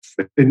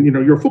And,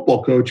 you're a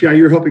football coach. Yeah,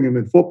 you're helping them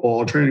in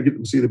football, trying to get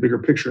them to see the bigger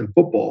picture in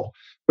football.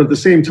 But at the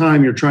same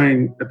time,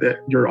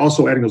 you're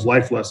also adding those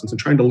life lessons and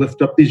trying to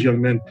lift up these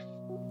young men.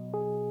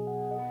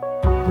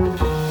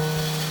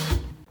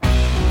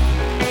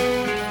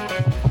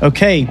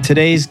 Okay,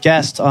 today's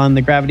guest on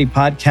the Gravity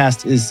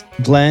Podcast is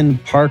Glenn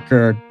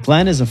Parker.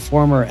 Glenn is a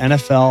former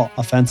NFL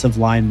offensive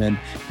lineman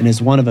and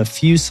is one of a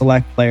few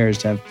select players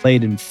to have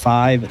played in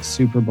 5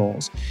 Super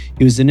Bowls.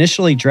 He was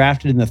initially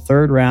drafted in the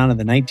 3rd round of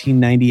the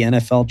 1990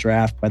 NFL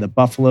Draft by the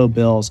Buffalo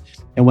Bills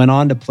and went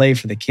on to play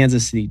for the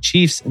Kansas City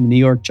Chiefs and the New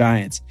York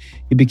Giants.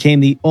 He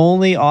became the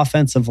only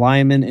offensive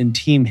lineman in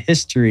team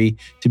history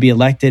to be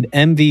elected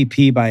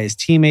MVP by his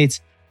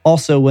teammates,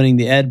 also winning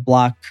the Ed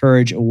Block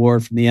Courage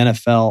Award from the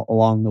NFL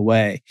along the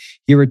way.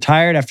 He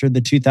retired after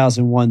the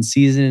 2001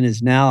 season and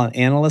is now an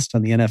analyst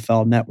on the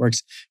NFL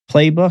Network's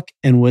Playbook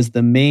and was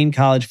the main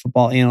college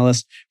football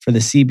analyst for the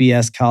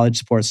CBS College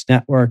Sports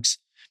Networks,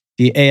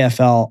 the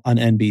AFL on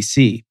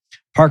NBC.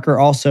 Parker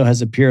also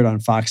has appeared on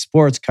Fox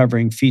Sports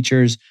covering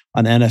features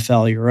on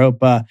NFL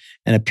Europa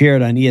and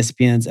appeared on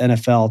ESPN's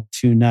NFL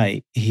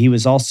Tonight. He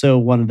was also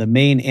one of the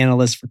main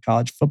analysts for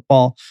college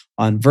football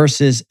on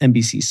Versus,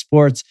 NBC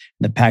Sports,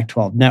 and the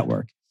Pac-12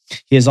 Network.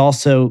 He has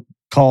also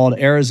called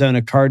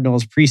Arizona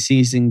Cardinals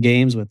preseason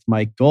games with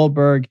Mike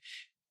Goldberg.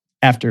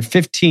 After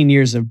 15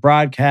 years of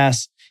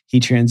broadcasts, he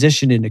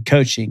transitioned into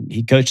coaching.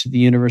 He coached at the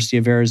University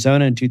of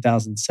Arizona in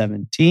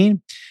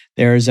 2017.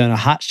 The Arizona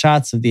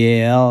Hotshots of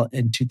the AL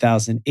in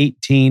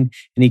 2018,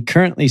 and he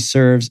currently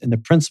serves in the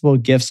Principal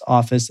Gifts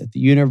Office at the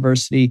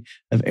University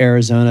of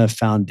Arizona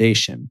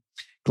Foundation.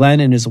 Glenn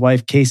and his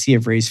wife, Casey,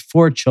 have raised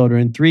 4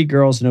 children, 3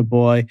 girls and a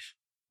boy,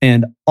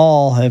 and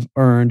all have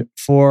earned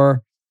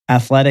 4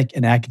 athletic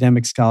and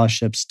academic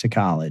scholarships to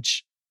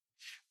college.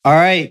 All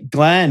right,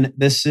 Glenn,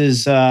 this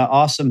is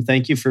awesome.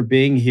 Thank you for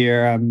being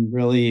here. I'm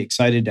really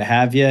excited to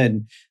have you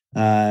and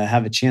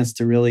have a chance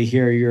to really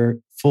hear your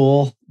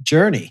full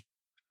journey.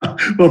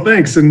 Well,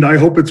 thanks. And I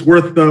hope it's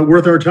worth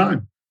our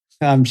time.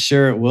 I'm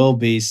sure it will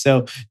be.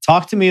 So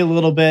talk to me a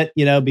little bit,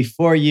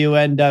 before you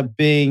end up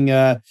being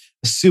a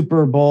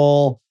Super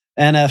Bowl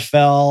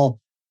NFL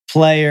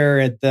player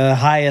at the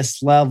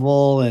highest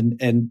level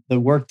and the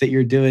work that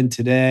you're doing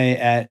today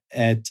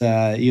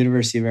at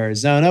University of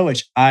Arizona,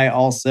 which I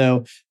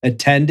also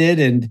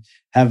attended and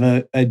have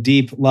a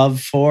deep love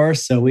for.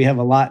 So we have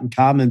a lot in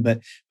common,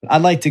 but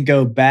I'd like to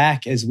go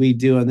back as we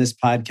do on this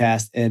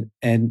podcast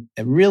and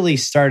really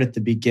start at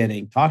the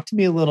beginning. Talk to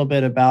me a little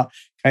bit about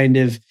kind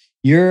of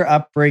your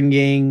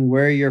upbringing,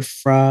 where you're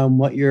from,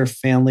 what your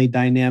family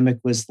dynamic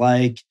was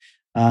like,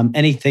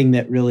 anything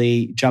that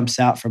really jumps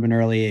out from an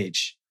early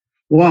age.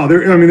 Wow.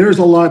 There's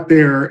a lot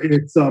there.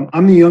 It's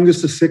I'm the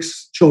youngest of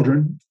 6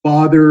 children.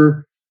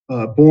 Father,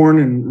 born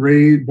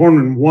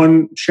in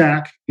one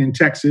shack in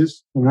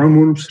Texas, a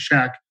one-room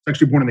shack.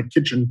 Actually born in the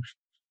kitchen,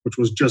 which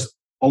was just,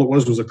 all it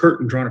was a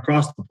curtain drawn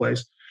across the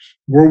place.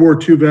 World War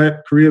II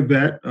vet, Korea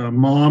vet,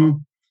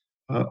 mom,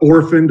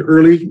 orphaned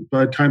early.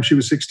 By the time she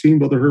was 16,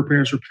 both of her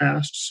parents were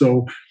passed.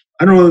 So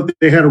I don't know that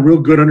they had a real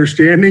good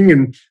understanding,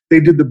 and they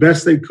did the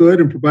best they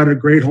could and provided a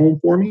great home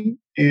for me.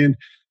 And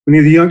when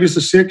you're the youngest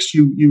of 6,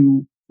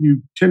 you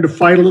tend to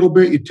fight a little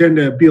bit. You tend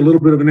to be a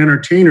little bit of an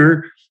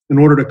entertainer in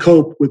order to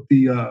cope with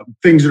the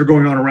things that are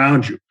going on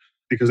around you,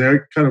 because I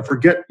kind of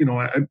forget, in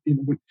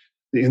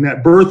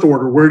that birth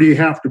order, where do you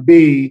have to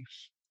be?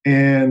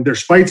 And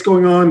there's fights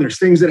going on, there's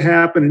things that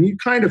happen, and you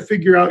kind of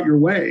figure out your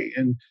way.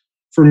 And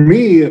for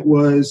me,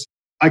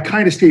 I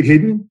kind of stayed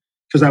hidden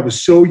because I was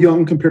so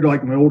young compared to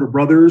like my older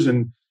brothers.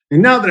 And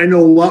now that I know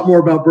a lot more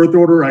about birth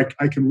order,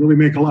 I can really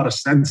make a lot of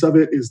sense of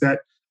it, is that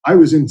I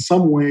was, in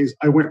some ways,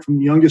 I went from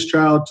the youngest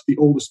child to the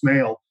oldest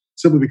male,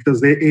 simply because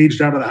they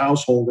aged out of the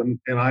household and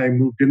I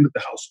moved into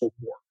the household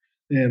more.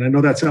 And I know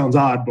that sounds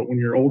odd, but when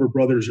your older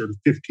brothers are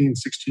 15,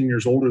 16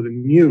 years older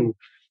than you,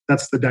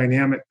 that's the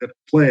dynamic that it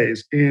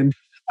plays. And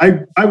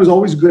I was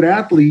always a good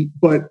athlete,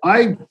 but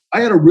I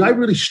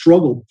really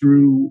struggled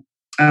through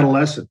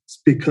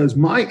adolescence because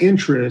my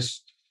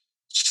interest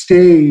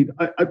stayed.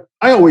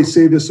 I always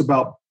say this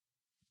about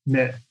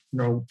men.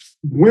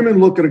 Women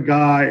look at a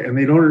guy and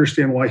they don't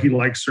understand why he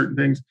likes certain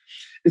things.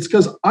 It's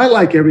because I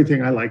like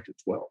everything I liked at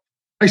 12.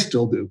 I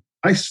still do.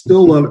 I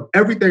still love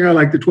everything I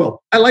liked at 12.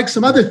 I like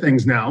some other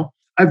things now.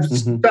 I've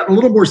gotten a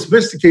little more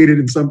sophisticated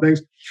in some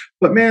things.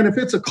 But man, if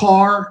it's a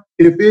car,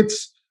 if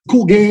it's a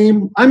cool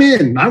game, I'm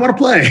in. I want to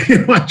play.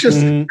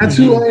 That's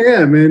who I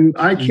am. And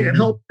I can't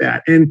help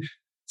that. And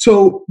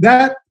so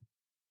that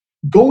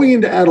going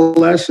into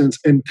adolescence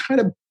and kind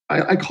of,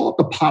 I call it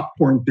the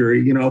popcorn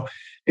theory,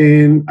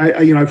 and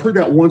I've heard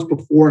that once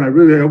before,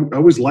 and I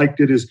always liked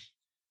it, is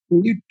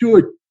when you do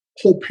a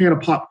whole pan of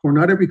popcorn,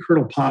 not every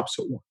kernel pops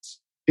at once.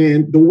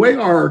 And the way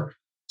our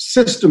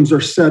systems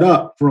are set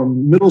up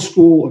from middle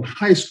school and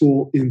high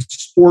school in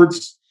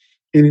sports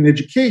and in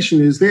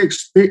education is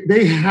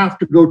they have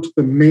to go to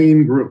the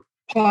main group,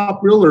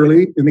 pop real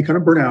early, and they kind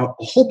of burn out.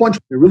 A whole bunch,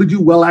 they really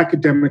do well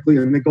academically,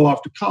 and they go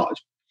off to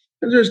college.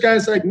 And there's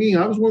guys like me.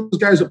 I was one of those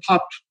guys that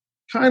popped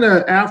kind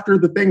of after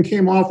the thing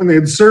came off and they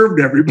had served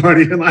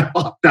everybody, and I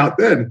popped out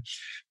then.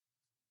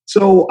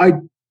 So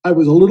I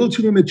was a little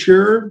too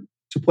immature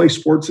to play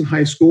sports in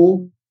high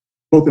school.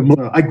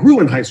 I grew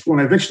in high school,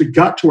 and I eventually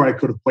got to where I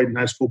could have played in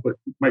high school. But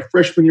my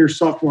freshman year,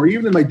 sophomore,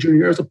 even in my junior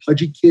year, I was a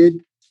pudgy kid.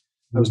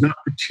 I was not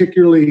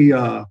particularly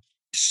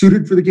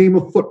suited for the game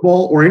of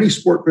football or any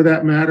sport for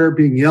that matter,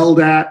 being yelled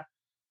at.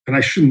 And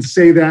I shouldn't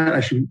say that.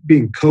 I should be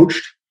being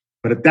coached.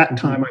 But at that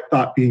time, I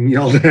thought being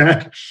yelled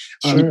at.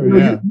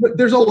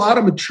 There's a lot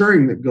of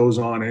maturing that goes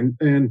on.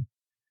 And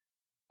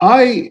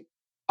I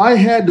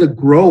had to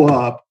grow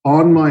up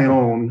on my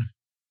own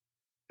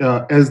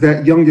as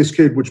that youngest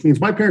kid, which means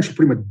my parents were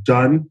pretty much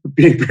done with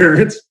being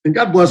parents. And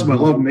God bless them, I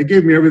love them. They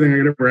gave me everything I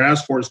could ever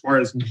ask for as far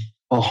as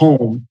a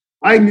home.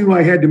 I knew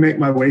I had to make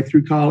my way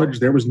through college.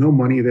 There was no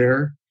money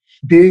there.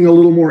 Being a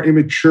little more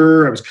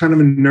immature, I was kind of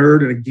a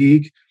nerd and a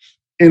geek.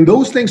 And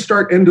those things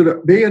end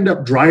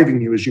up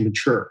driving you as you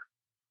mature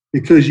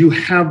because you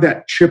have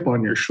that chip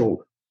on your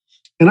shoulder.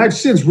 And I've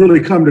since really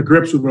come to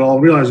grips with it all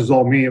and realized it was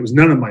all me. It was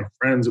none of my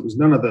friends. It was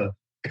none of the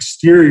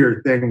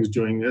exterior things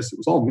doing this. It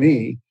was all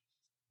me.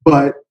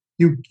 But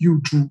you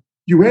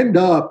end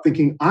up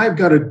thinking, I've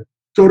got to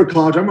go to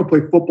college. I'm going to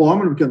play football. I'm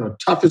going to become the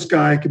toughest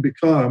guy I can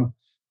become.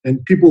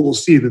 And people will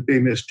see that they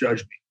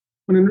misjudged me.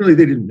 When really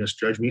they didn't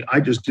misjudge me. I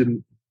just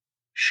didn't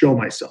show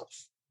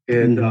myself.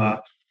 And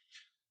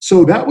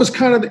so that was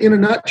kind of, in a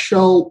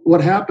nutshell,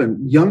 what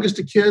happened. Youngest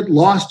a kid,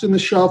 lost in the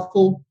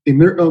shuffle,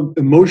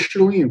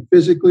 emotionally and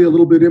physically, a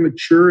little bit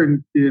immature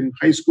in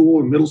high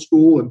school and middle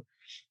school, and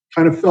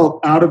kind of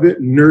felt out of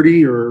it,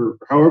 nerdy, or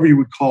however you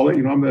would call it.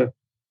 You know,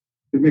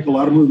 they make a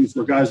lot of movies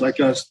for guys like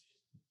us,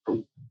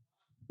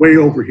 way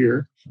over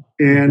here,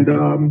 and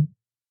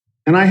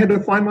I had to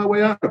find my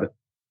way out of it.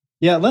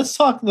 Yeah, let's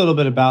talk a little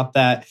bit about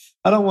that.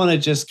 I don't want to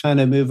just kind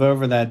of move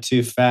over that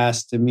too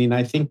fast. I mean,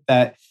 I think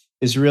that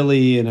is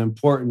really an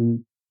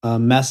important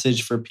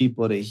message for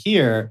people to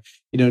hear,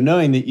 you know,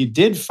 knowing that you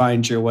did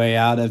find your way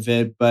out of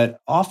it. But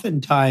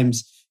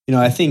oftentimes, you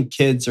know, I think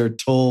kids are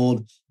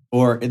told,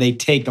 or they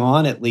take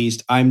on at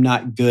least, I'm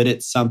not good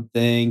at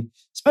something,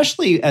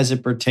 especially as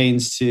it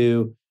pertains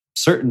to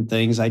certain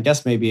things. I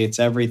guess maybe it's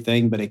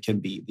everything, but it can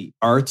be the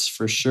arts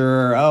for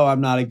sure. Oh,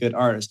 I'm not a good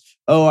artist.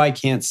 Oh, I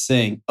can't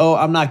sing. Oh,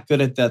 I'm not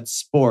good at that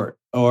sport.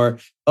 Or,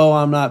 oh,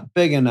 I'm not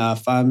big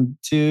enough. I'm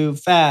too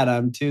fat.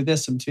 I'm too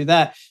this. I'm too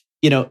that.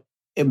 You know,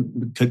 it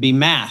could be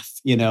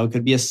math. You know, it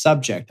could be a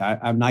subject.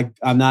 I'm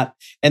not.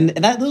 And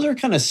those are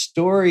kind of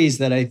stories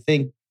that I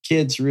think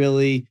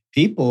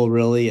people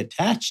really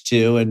attach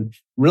to and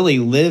really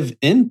live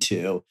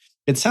into.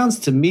 It sounds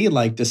to me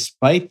like,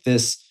 despite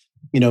this,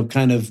 you know,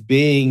 kind of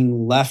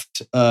being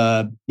left,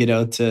 you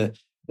know, to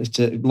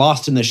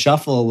lost in the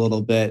shuffle a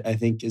little bit, I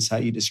think is how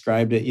you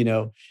described it, you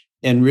know,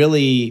 and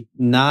really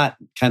not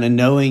kind of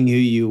knowing who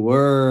you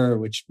were,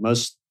 which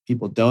most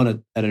people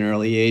don't at an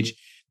early age,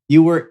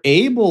 you were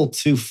able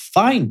to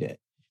find it.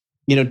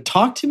 You know,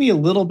 talk to me a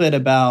little bit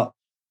about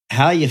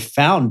how you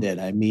found it.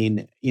 I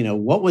mean, you know,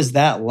 what was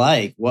that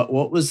like? What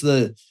was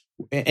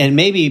and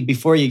maybe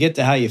before you get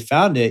to how you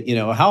found it, you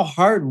know, how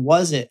hard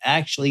was it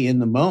actually in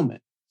the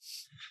moment?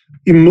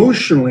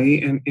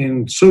 Emotionally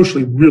and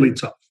socially, really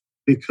tough,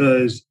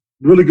 because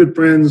really good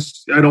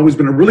friends, I'd always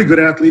been a really good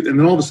athlete, and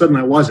then all of a sudden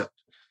I wasn't.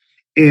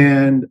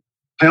 And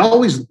I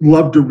always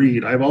loved to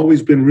read. I've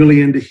always been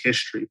really into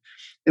history.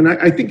 And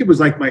I think it was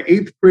like my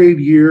 8th grade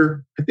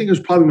year. I think it was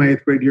probably my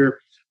 8th grade year.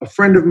 A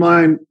friend of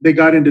mine, they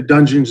got into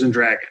Dungeons and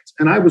Dragons.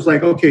 And I was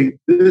like, okay,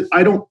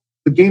 the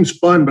game's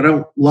fun, but I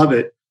don't love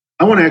it.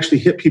 I want to actually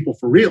hit people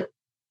for real.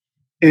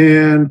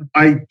 And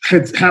I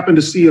had happened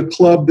to see a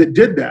club that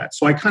did that.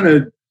 So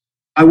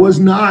I was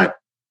not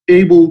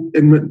able,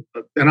 and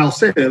I'll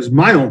say it was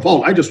my own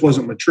fault. I just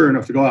wasn't mature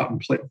enough to go out and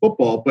play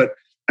football. But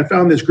I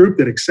found this group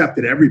that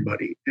accepted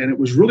everybody. And it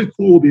was really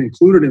cool to be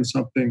included in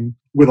something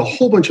with a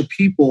whole bunch of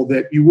people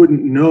that you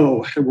wouldn't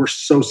know were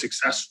so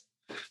successful.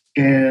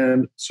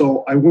 And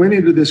so I went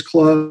into this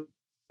club.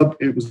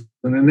 It was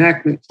an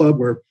enactment club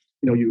where,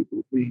 you know,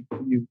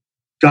 you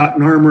got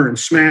in armor and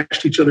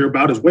smashed each other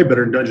about. Is way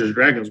better than Dungeons and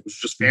Dragons, which was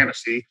just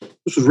fantasy.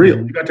 This was real.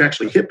 You got to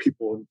actually hit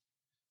people and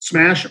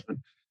smash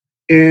them.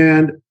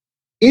 And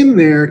in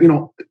there, you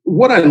know,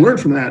 what I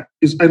learned from that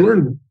is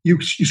you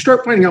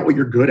start finding out what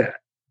you're good at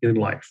in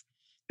life.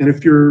 And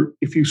if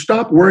you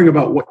stop worrying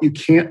about what you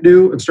can't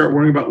do and start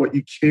worrying about what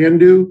you can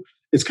do,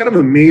 it's kind of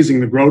amazing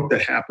the growth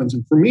that happens.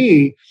 And for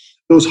me,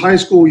 those high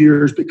school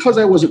years, because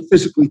I wasn't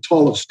physically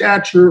tall of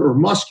stature or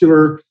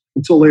muscular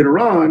until later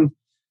on,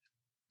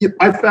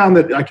 I found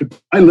that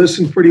I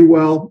listened pretty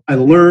well. I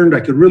learned,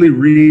 I could really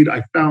read.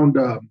 I found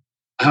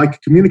I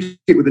could communicate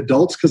with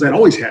adults because I'd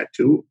always had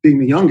to, being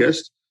the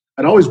youngest.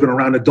 I'd always been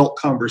around adult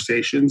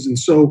conversations. And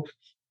so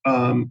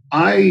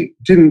I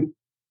didn't,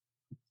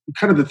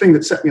 kind of the thing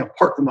that set me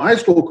apart from the high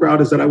school crowd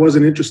is that I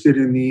wasn't interested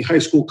in the high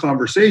school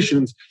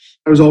conversations.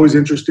 I was always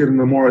interested in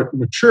the more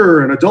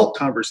mature and adult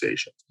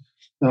conversations,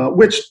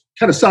 which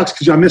kind of sucks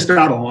because I missed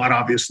out on a lot,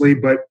 obviously.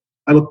 But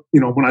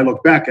when I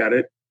look back at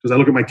it, because I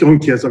look at my own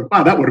kids, like,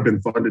 wow, that would have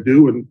been fun to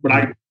do. But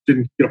I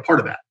didn't get a part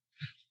of that.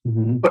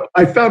 But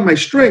I found my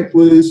strength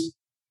was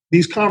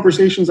these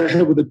conversations I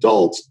had with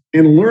adults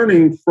and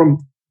learning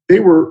from, they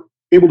were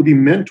able to be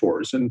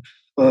mentors. And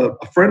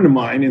a friend of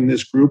mine in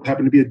this group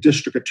happened to be a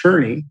district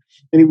attorney,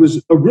 and he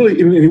was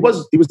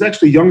he was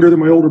actually younger than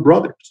my older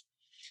brothers,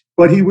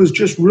 but he was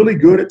just really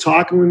good at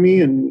talking with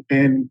me and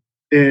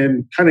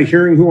kind of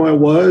hearing who I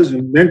was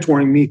and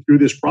mentoring me through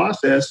this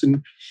process.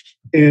 And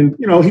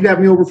he'd have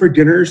me over for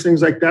dinners,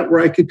 things like that, where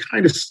I could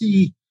kind of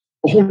see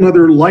a whole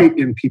nother light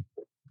in people.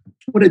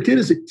 What it did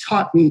is it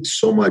taught me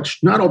so much,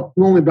 not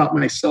only about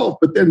myself,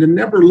 but then to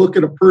never look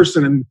at a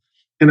person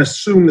and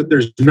assume that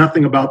there's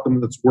nothing about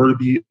them that's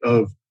worthy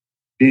of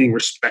being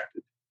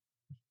respected.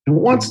 And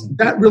once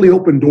that really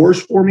opened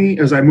doors for me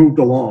as I moved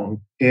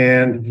along,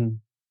 and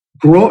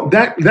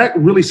that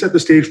really set the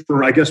stage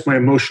for, I guess, my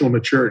emotional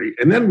maturity.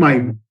 And then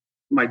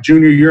my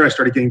junior year, I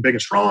started getting big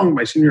and strong.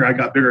 My senior year, I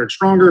got bigger and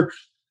stronger.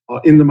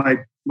 Into my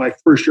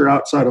first year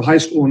outside of high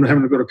school and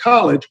having to go to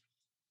college,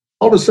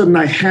 all of a sudden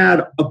I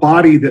had a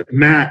body that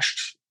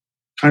matched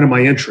kind of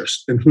my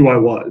interest and who I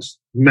was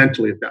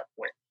mentally at that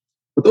point.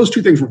 But those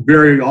two things were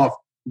very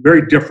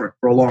different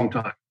for a long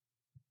time.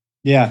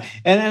 Yeah.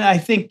 And I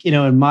think,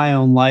 in my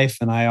own life,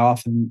 and I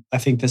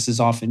think this is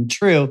often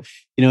true,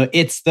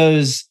 it's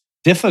those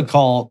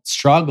difficult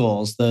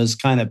struggles, those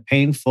kind of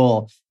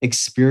painful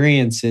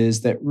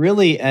experiences that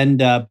really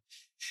end up,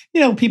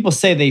 people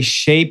say they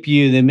shape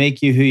you, they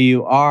make you who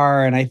you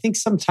are. And I think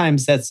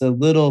sometimes that's a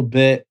little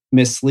bit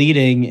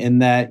misleading in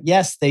that,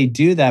 yes, they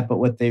do that, but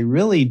what they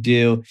really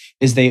do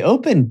is they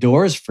open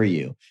doors for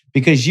you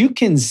because you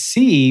can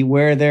see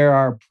where there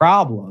are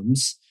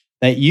problems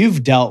that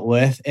you've dealt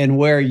with and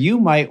where you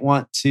might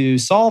want to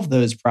solve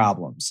those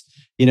problems.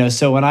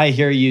 So when I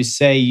hear you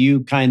say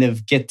you kind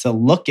of get to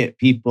look at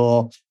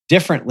people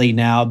differently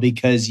now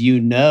because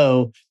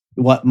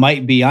what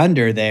might be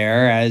under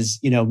there, as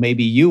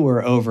maybe you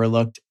were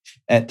overlooked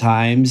at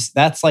times,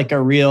 that's like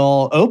a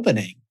real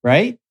opening,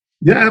 right?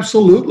 Yeah,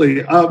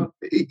 absolutely.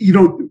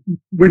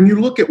 When you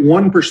look at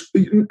one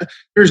perspective,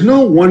 there's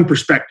no one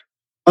perspective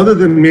other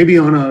than maybe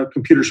on a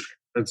computer screen.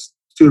 That's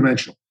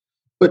two-dimensional.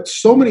 But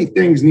so many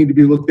things need to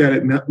be looked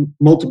at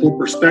multiple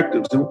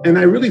perspectives. And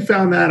I really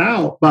found that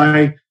out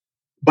by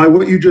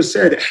what you just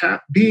said.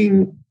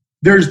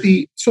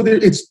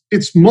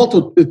 It's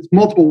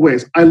multiple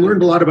ways. I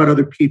learned a lot about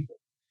other people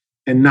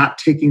and not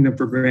taking them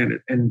for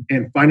granted and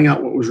finding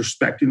out what was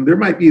respect. There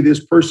might be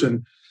this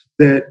person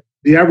that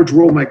the average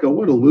world might go,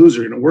 what a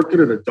loser, working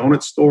at a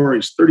donut store.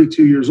 He's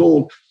 32 years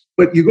old,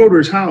 but you go to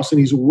his house and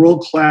he's a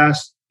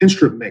world-class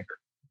instrument maker.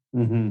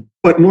 Mm-hmm.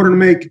 But in order to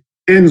make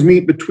ends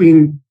meet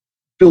between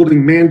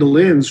building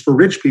mandolins for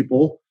rich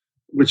people,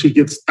 which he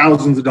gets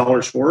thousands of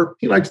dollars for,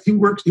 he wants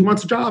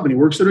a job and he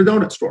works at a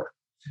donut store.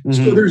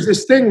 Mm-hmm. So there's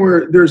this thing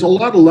where there's a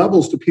lot of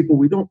levels to people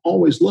we don't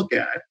always look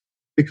at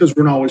because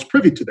we're not always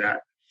privy to that.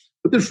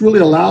 But this really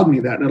allowed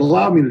me that. And it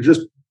allowed me to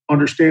just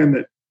understand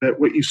that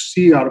what you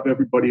see out of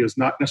everybody is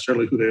not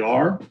necessarily who they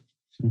are.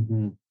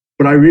 Mm-hmm.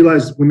 But I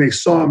realized when they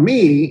saw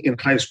me in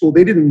high school,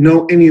 they didn't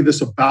know any of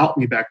this about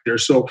me back there.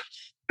 So,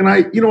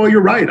 and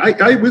you're right.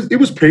 It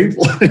was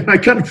painful. I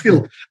kind of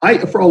feel,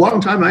 for a long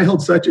time, I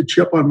held such a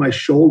chip on my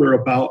shoulder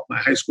about my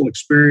high school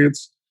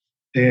experience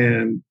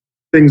and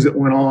things that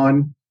went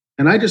on.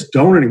 And I just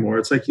don't anymore.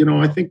 It's like,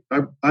 I think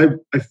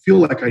I feel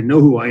like I know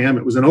who I am.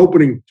 It was an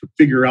opening to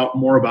figure out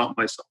more about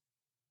myself.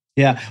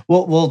 Yeah.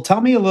 Well,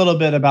 tell me a little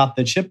bit about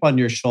the chip on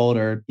your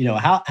shoulder.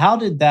 How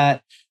did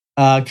that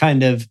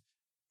kind of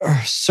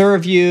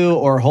serve you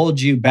or hold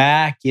you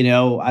back? I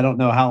don't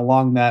know how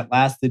long that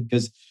lasted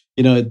because,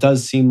 it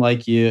does seem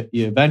like you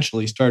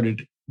eventually started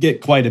to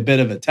get quite a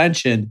bit of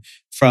attention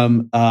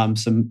from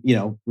some,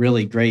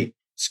 really great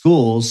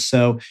schools.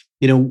 So,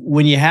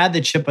 when you had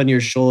the chip on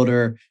your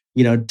shoulder,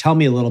 tell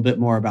me a little bit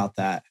more about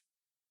that.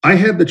 I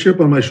had the chip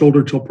on my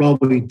shoulder till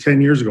probably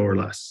 10 years ago or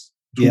less.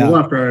 Well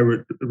after I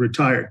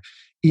retired.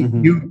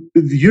 Mm-hmm.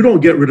 You don't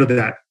get rid of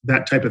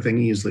that type of thing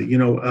easily.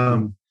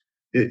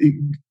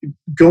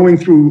 Going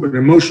through an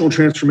emotional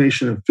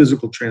transformation and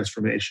physical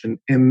transformation,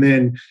 and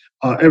then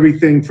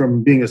everything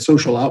from being a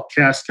social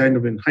outcast kind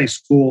of in high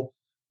school.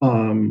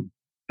 And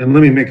let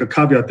me make a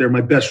caveat there.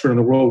 My best friend in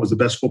the world was the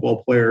best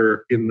football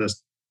player in the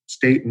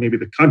state and maybe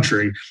the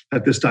country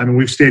at this time. And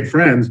we've stayed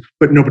friends,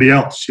 but nobody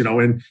else,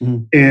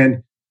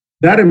 and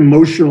that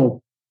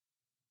emotional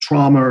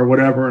trauma or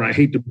whatever, and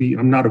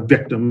I'm not a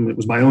victim, it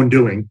was my own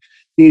doing.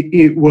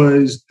 It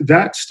was,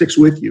 that sticks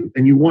with you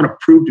and you want to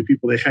prove to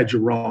people they had you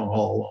wrong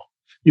all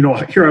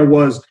along. Here I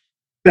was,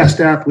 best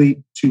athlete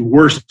to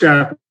worst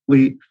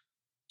athlete,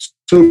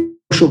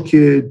 social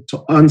kid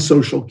to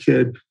unsocial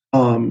kid.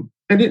 And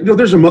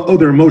there's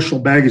other emotional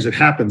baggage that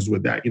happens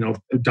with that,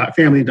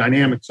 family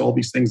dynamics, all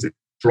these things that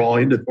draw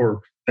into,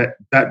 or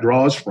that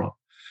draws from.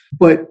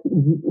 But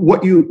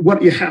what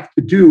you have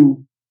to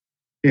do,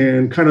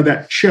 and kind of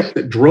that chip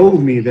that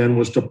drove me then,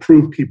 was to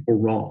prove people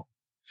wrong,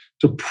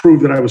 to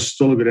prove that I was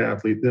still a good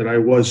athlete, that I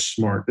was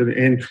smart.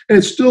 And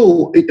it's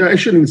still, I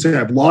shouldn't even say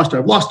I've lost it.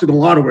 I've lost it in a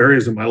lot of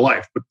areas in my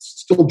life, but it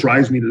still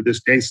drives me to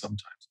this day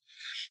sometimes.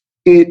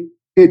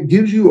 it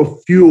gives you a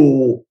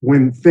fuel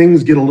when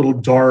things get a little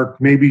dark.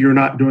 Maybe you're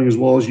not doing as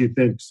well as you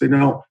think. Say,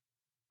 no,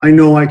 I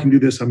know I can do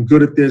this. I'm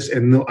good at this,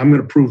 and I'm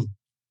going to prove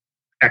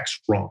X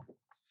wrong.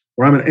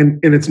 Or and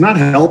it's not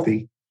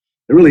healthy.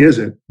 It really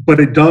isn't. But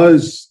it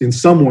does, in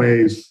some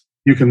ways,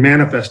 you can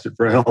manifest it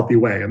for a healthy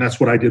way. And that's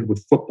what I did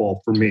with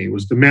football for me,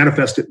 was to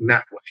manifest it in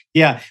that way.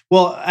 Yeah.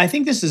 Well, I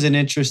think this is an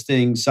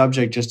interesting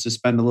subject just to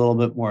spend a little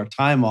bit more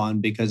time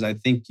on, because I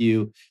think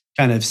you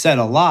kind of said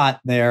a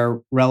lot there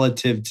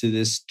relative to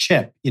this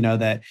chip,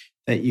 that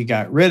you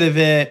got rid of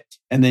it.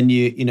 And then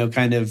you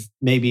kind of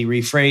maybe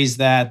rephrase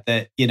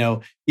that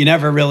you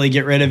never really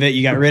get rid of it.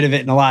 You got rid of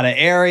it in a lot of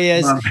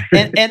areas.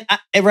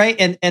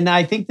 Right. And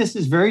I think this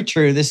is very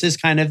true. This is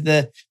kind of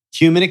the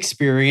human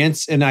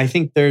experience. And I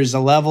think there's a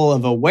level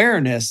of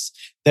awareness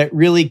that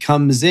really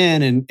comes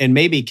in and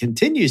maybe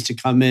continues to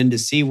come in to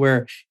see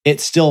where it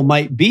still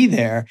might be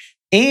there.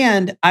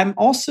 And I'm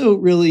also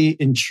really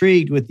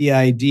intrigued with the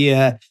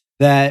idea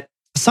that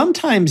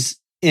sometimes,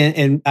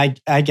 and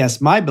I guess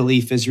my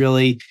belief is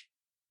really,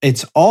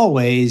 it's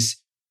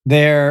always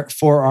there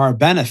for our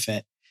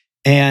benefit.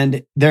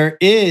 And it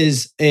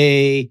is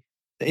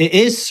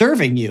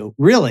serving you,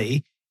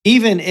 really,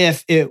 even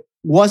if it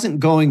wasn't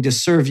going to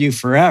serve you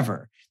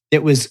forever.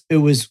 It was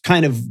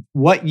kind of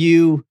what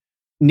you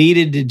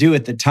needed to do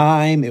at the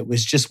time. It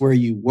was just where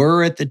you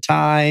were at the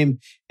time,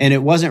 and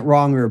it wasn't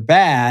wrong or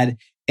bad.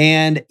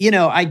 And,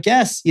 I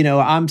guess,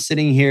 I'm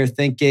sitting here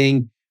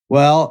thinking,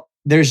 well,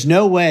 there's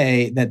no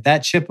way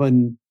that chip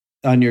on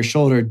your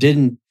shoulder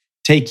didn't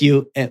take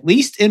you, at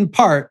least in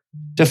part,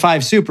 to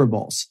 5 Super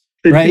Bowls,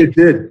 right? It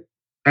did.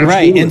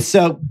 Absolutely. Right. And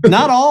so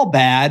not all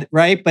bad,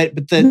 right? But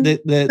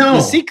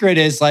the secret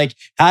is, like,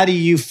 how do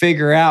you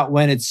figure out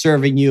when it's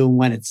serving you and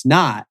when it's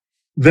not?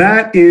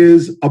 That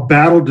is a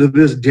battle to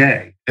this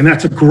day. And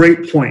that's a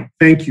great point.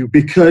 Thank you.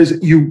 Because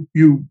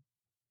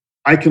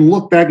I can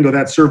look back and go,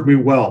 that served me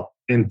well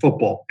in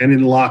football and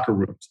in locker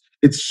rooms.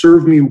 It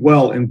served me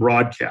well in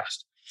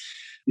broadcast.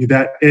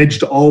 That edge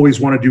to always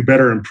want to do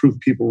better and prove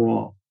people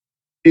wrong.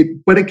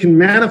 But it can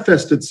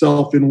manifest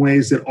itself in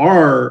ways that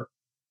are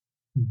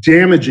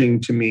damaging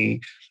to me,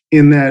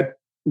 in that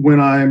when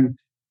I'm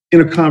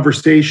in a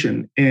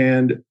conversation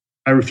and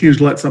I refuse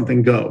to let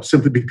something go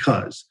simply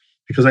because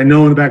I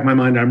know in the back of my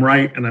mind I'm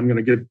right, and I'm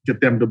going to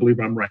get them to believe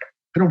I'm right.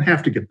 I don't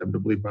have to get them to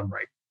believe I'm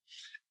right.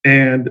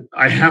 And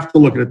I have to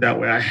look at it that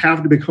way. I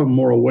have to become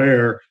more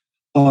aware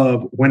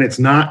of when it's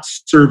not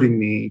serving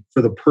me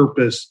for the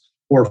purpose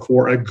or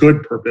for a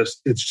good purpose.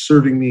 It's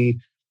serving me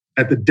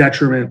at the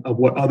detriment of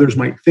what others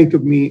might think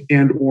of me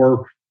and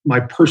or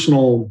my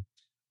personal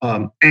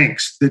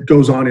angst that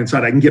goes on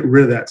inside. I can get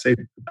rid of that. Say,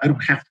 I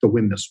don't have to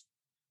win this.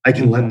 I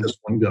can let this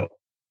one go.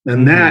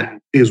 And that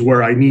is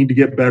where I need to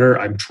get better.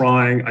 I'm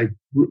trying.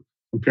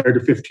 Compared to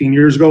 15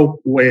 years ago,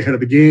 way ahead of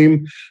the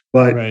game,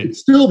 but It's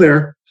still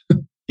there.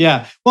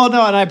 Yeah. Well,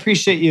 no, and I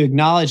appreciate you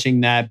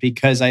acknowledging that,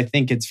 because I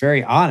think it's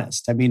very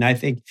honest. I mean, I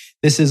think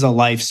this is a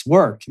life's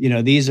work.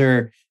 These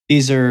are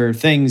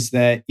things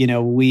that,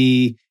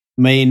 we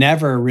may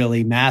never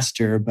really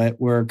master, but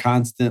we're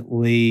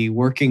constantly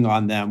working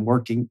on them.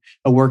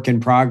 A work in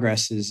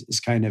progress is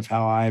kind of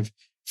how I've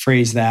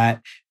phrased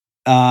that.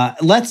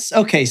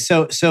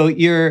 So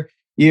you're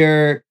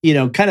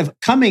kind of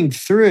coming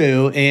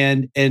through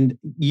and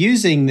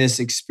using this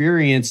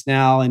experience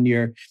now, and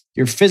your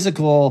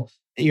physical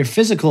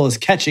is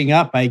catching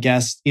up, I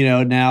guess,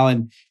 now,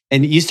 and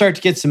you start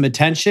to get some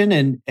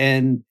attention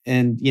and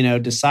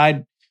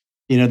decide,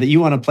 that you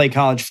want to play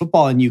college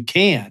football, and you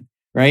can,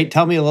 right?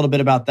 Tell me a little bit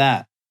about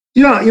that.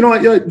 Yeah.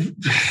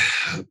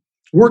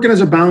 Working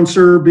as a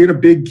bouncer, being a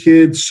big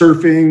kid,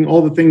 surfing,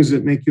 all the things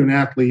that make you an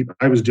athlete,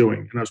 I was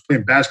doing. And I was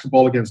playing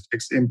basketball against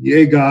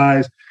ex-NBA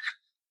guys.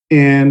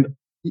 And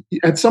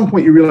at some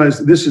point you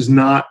realize this is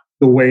not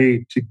the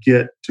way to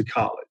get to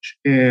college.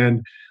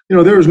 And,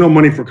 there was no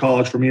money for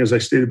college for me, as I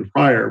stated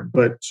prior.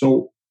 But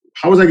so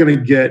how was I going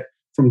to get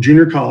from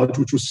junior college,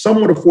 which was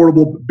somewhat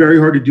affordable, but very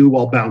hard to do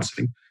while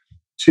bouncing,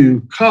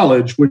 to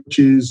college, which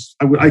is,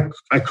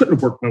 I couldn't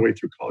have worked my way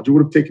through college. It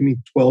would have taken me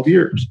 12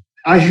 years.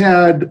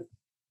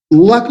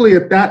 Luckily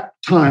at that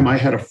time, I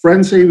had a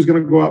friend say he was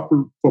going to go out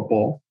for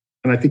football.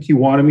 And I think he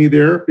wanted me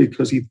there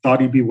because he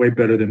thought he'd be way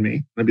better than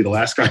me. I'd be the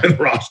last guy on the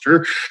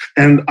roster.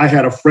 And I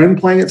had a friend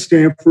playing at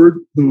Stanford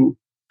who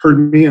heard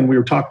me, and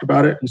we talked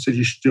about it and said,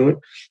 you should do it.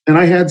 And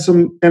I had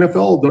some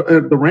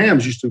NFL, the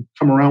Rams used to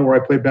come around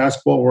where I played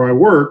basketball, where I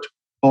worked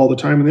all the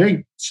time. And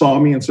they saw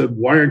me and said,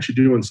 why aren't you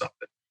doing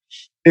something?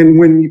 And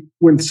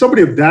when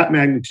somebody of that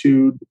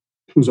magnitude,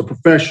 who's a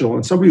professional,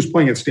 and somebody who's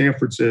playing at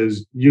Stanford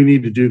says, you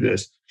need to do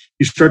this,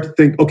 you start to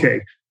think,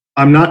 okay,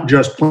 I'm not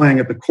just playing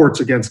at the courts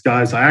against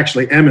guys. I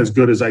actually am as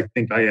good as I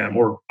think I am,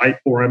 or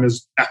I'm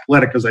as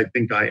athletic as I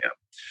think I am.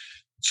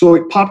 So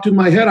it popped in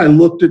my head. I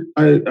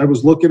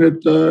was looking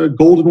at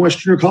Golden West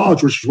Junior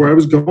College, which is where I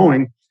was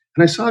going,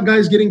 and I saw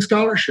guys getting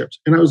scholarships.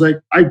 And I was like,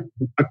 I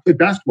played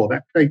basketball.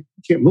 That guy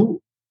can't move.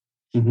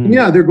 Mm-hmm.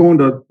 Yeah, they're going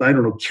to,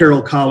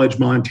 Carroll College,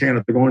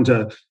 Montana. They're going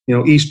to,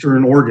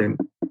 Eastern Oregon.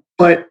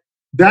 But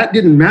that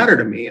didn't matter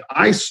to me.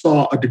 I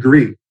saw a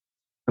degree.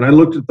 And I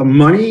looked at the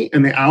money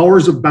and the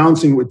hours of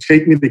bouncing it would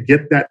take me to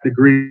get that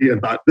degree and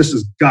thought, this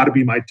has got to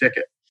be my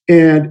ticket.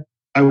 And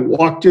I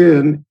walked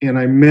in and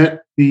I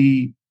met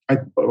the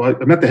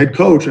head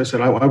coach. I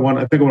said, I think I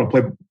want to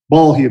play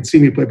ball. He had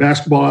seen me play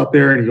basketball out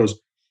there. And he goes,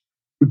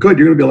 good,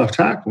 you're going to be a left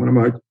tackle. And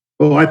I'm like,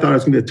 oh, I thought I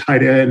was going to be a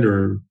tight end,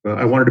 or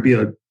I wanted to be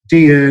a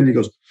DN. He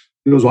goes,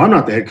 well, I'm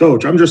not the head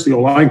coach. I'm just the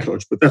O-line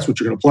coach, but that's what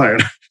you're going to play.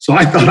 So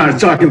I thought I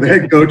was talking to the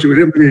head coach. It would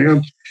interview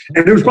him.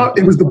 And it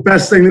was the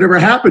best thing that ever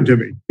happened to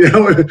me.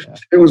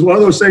 It was one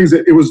of those things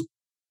that it was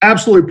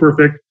absolutely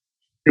perfect.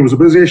 It was a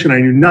position I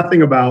knew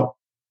nothing about.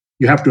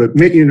 You have to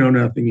admit you know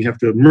nothing. You have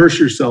to immerse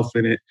yourself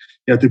in it.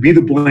 You have to be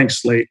the blank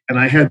slate. And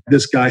I had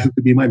this guy who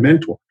could be my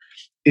mentor.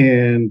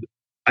 And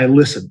I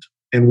listened.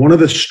 And one of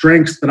the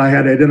strengths that I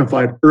had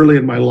identified early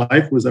in my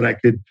life was that I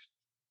could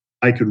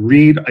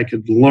read, I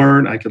could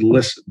learn, I could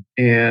listen.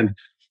 And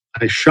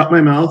I shut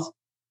my mouth.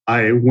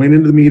 I went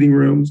into the meeting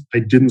rooms. I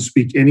didn't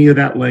speak any of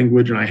that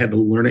language, and I had to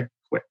learn it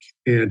quick.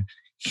 And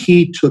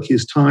he took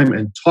his time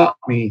and taught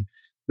me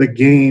the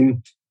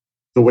game,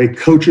 the way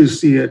coaches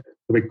see it,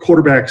 the way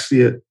quarterbacks see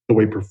it, the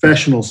way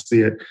professionals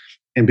see it.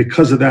 And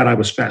because of that, I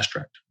was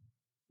fast-tracked.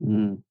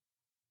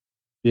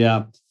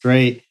 Yeah,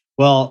 great.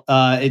 Well,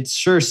 it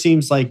sure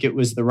seems like it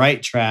was the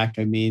right track.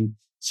 I mean,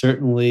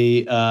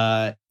 certainly,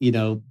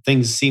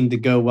 things seem to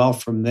go well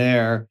from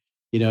there.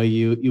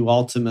 You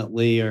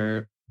ultimately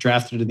are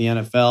drafted in the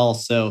NFL.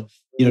 So,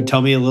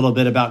 tell me a little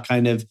bit about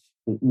kind of,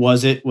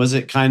 was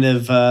it kind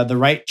of the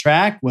right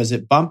track? Was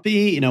it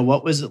bumpy?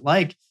 What was it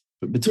like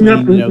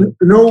between, getting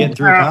through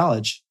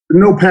college?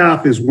 No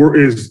path is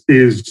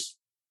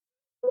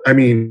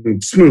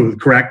smooth,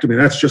 correct? I mean,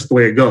 that's just the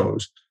way it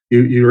goes.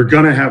 You're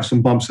going to have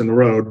some bumps in the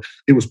road.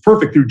 It was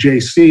perfect through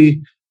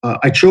JC.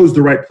 I chose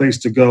the right place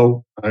to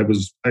go.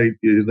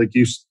 Like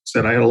you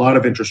said, I had a lot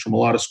of interest from a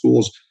lot of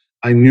schools.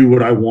 I knew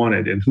what I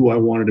wanted and who I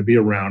wanted to be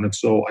around. And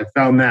so I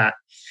found that.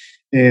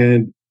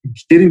 And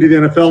getting to the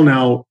NFL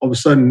now, all of a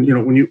sudden,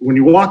 when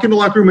you walk in the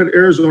locker room at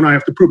Arizona, I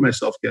have to prove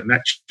myself again.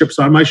 That chip's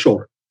on my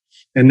shoulder.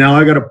 And now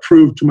I got to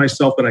prove to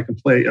myself that I can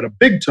play at a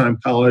big time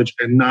college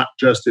and not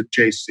just at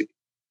JC.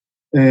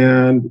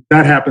 And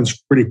that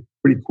happens pretty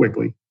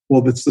quickly.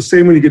 Well, it's the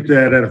same when you get to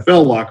that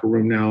NFL locker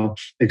room now,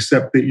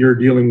 except that you're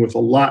dealing with a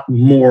lot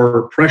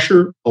more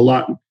pressure,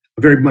 a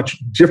very much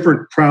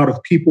different crowd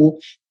of people,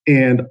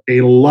 and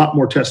a lot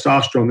more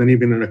testosterone than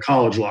even in a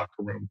college locker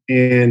room.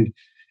 And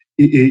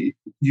it's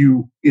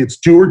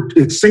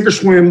sink or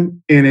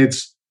swim, and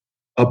it's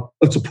a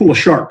pool of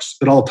sharks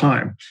at all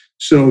time.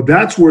 So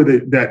that's where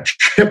that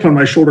chip on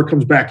my shoulder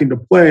comes back into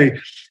play,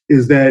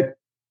 is that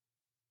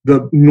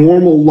the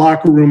normal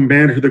locker room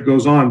banter that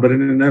goes on, but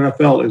in an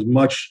NFL is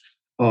much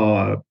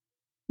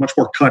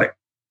more cutting.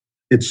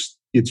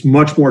 It's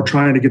much more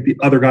trying to get the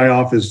other guy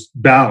off his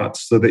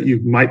balance so that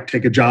you might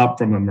take a job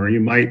from him, or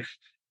you might,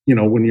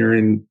 when you're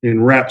in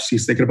reps,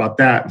 he's thinking about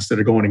that instead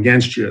of going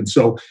against you. And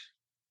so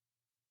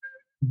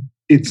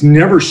it's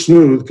never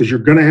smooth, because you're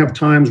going to have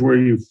times where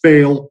you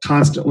fail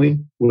constantly,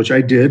 which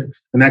I did.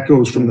 And that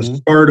goes from the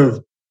start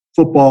of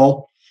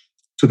football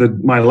to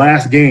my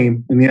last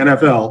game in the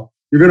NFL.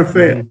 You're going to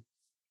fail.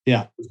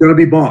 Yeah. It's going to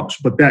be bumps,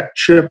 but that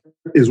chip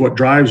is what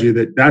drives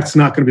you. That's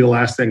not going to be the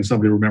last thing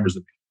somebody remembers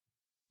of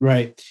me.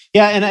 Right.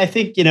 Yeah. And I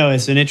think,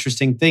 it's an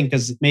interesting thing,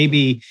 because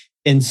maybe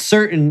in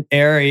certain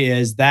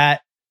areas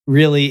that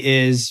really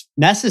is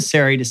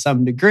necessary to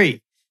some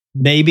degree.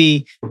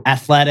 Maybe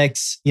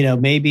athletics,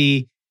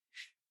 maybe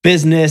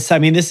business. I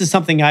mean, this is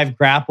something I've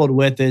grappled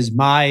with, as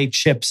my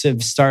chips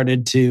have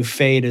started to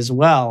fade as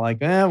well.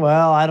 Like,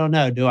 I don't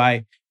know. Do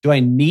I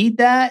need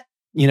that?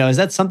 Is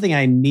that something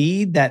I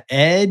need, that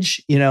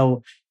edge?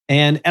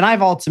 And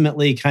I've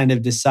ultimately kind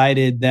of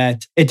decided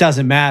that it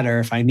doesn't matter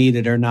if I need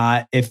it or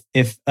not.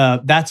 If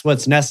that's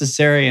what's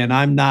necessary and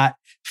I'm not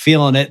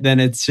feeling it,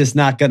 then it's just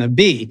not going to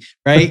be,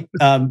 right?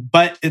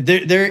 But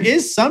there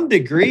is some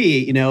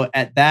degree,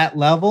 at that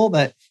level,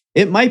 that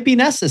it might be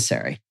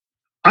necessary.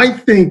 I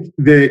think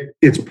that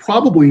it's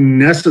probably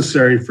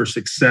necessary for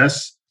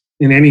success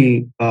in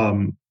any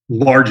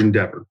large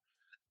endeavor.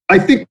 I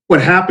think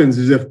what happens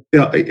is if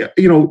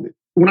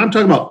when I'm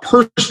talking about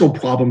personal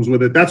problems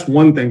with it, that's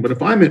one thing. But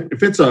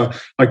if it's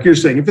like you're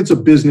saying, if it's a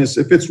business,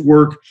 if it's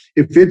work,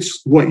 if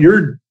it's what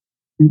you're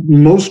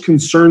most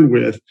concerned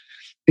with,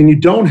 and you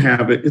don't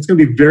have it, it's going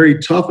to be very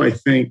tough, I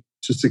think,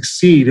 to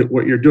succeed at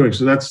what you're doing.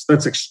 So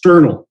that's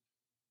external.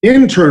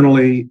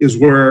 Internally is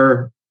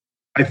where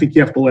I think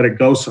you have to let it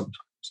go sometimes.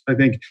 I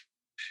think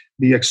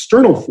the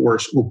external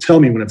force will tell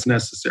me when it's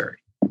necessary.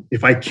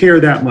 If I care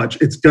that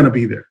much, it's going to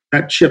be there.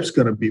 That chip's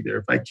going to be there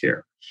if I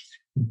care.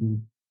 Mm-hmm.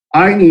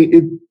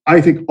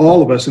 I think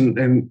all of us,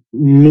 and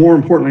more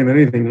importantly than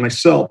anything,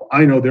 myself,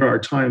 I know there are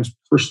times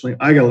personally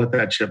I got to let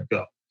that chip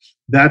go.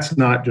 That's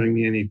not doing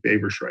me any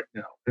favors right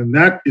now. And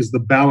that is the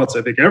balance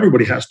I think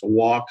everybody has to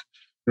walk.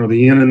 The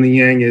yin and the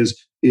yang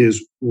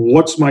is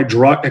what's my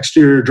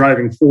exterior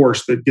driving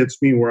force that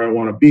gets me where I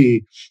want to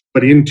be,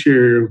 but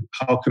interior,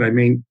 how can I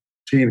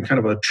maintain kind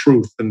of a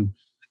truth and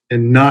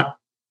not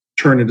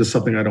turn into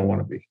something I don't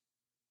want to be.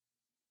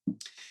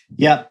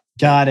 Yeah.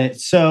 Got it.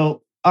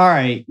 So, all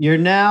right, you're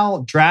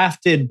now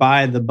drafted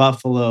by the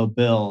Buffalo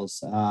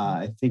Bills.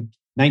 I think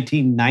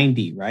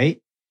 1990,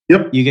 right?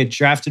 Yep. You get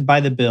drafted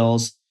by the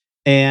Bills,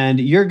 and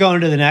you're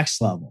going to the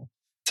next level.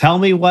 Tell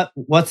me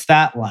what's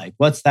that like?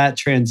 What's that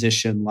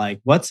transition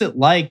like? What's it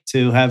like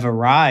to have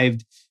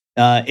arrived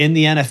in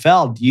the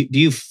NFL? Do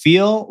you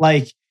feel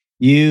like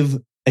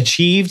you've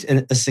achieved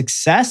a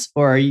success,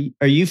 or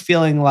are you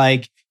feeling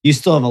like you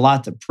still have a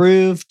lot to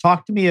prove?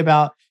 Talk to me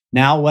about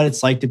now what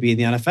it's like to be in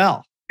the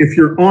NFL. If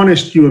you're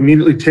honest, you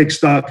immediately take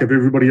stock of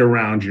everybody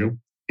around you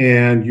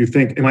and you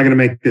think, am I going to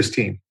make this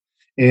team?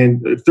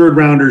 And third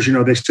rounders,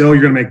 they say, oh,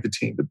 you're going to make the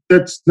team. But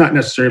that's not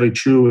necessarily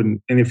true. And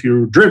if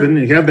you're driven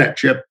and you have that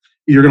chip,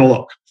 you're going to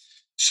look.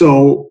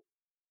 So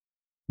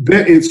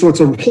it's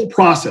a whole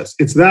process.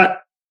 It's that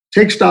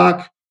take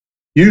stock,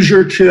 use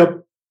your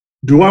chip.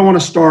 Do I want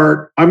to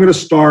start? I'm going to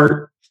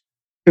start.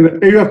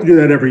 And you have to do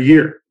that every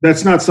year.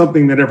 That's not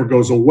something that ever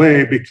goes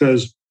away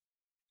because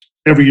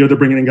every year they're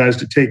bringing in guys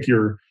to take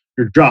your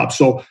job.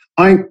 So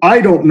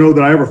I don't know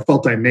that I ever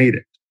felt I made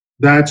it.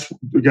 That's,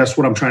 I guess,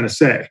 what I'm trying to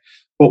say.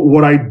 But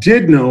what I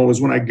did know is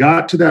when I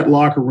got to that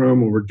locker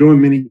room and we're doing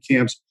mini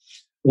camps,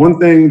 one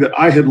thing that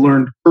I had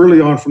learned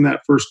early on from that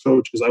first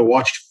coach is I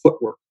watched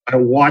footwork. I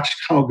watched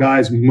how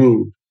guys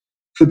moved.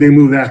 Could they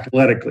move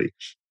athletically?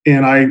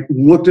 And I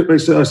looked at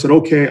myself. I said,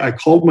 okay. I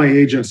called my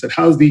agent and said,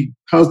 how's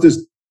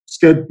this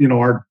schedule?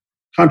 Our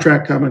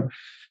contract coming?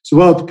 So,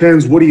 well, it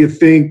depends. What do you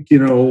think?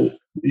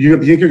 You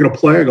think you're going to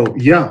play? I go,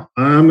 yeah,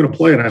 I'm going to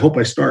play, and I hope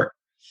I start.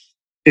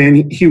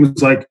 And he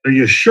was like, are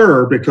you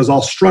sure? Because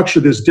I'll structure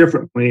this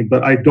differently,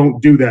 but I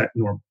don't do that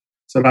normally.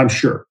 I said, I'm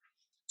sure.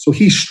 So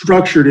he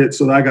structured it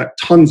so that I got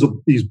tons of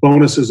these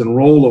bonuses and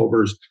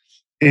rollovers,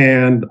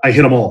 and I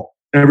hit them all,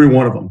 every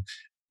one of them.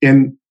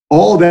 And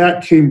all of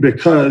that came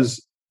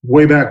because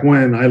way back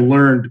when I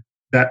learned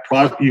that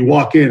you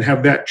walk in,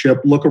 have that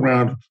chip, look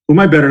around, who am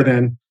I better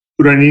than?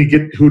 Who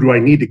do I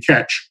need to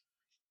catch?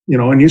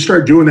 And you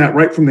start doing that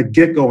right from the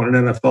get-go in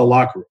an NFL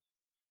locker room.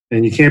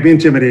 And you can't be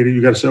intimidated. You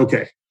got to say,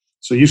 okay.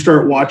 So you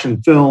start watching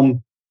film,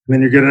 and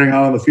then you're getting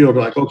out on the field.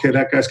 You're like, okay,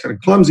 that guy's kind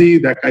of clumsy.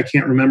 That guy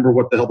can't remember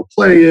what the hell the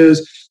play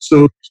is.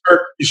 So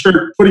you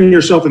start putting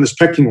yourself in this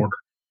pecking order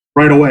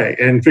right away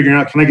and figuring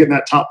out, can I get in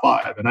that top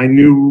 5? And I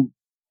knew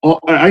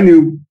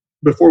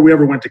before we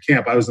ever went to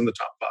camp, I was in the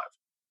top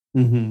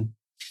 5. Mm-hmm.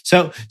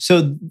 So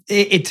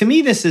to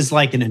me, this is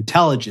like an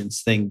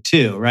intelligence thing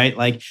too, right?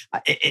 Like,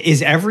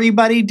 is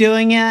everybody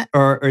doing it,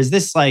 or is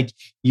this like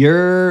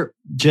you're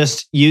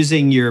just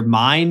using your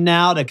mind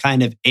now to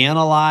kind of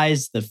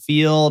analyze the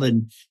field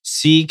and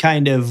see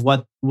kind of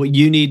what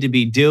you need to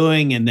be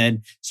doing, and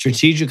then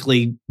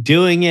strategically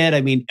doing it?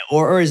 I mean,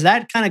 or is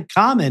that kind of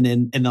common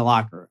in the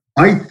locker room?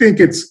 I think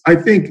it's a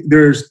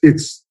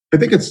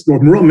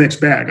real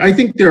mixed bag. I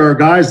think there are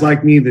guys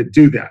like me that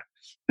do that.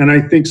 And I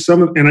think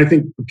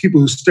the people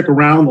who stick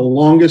around the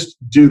longest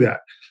do that.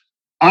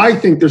 I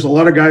think there's a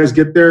lot of guys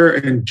get there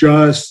and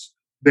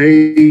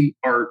they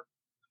are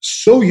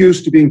so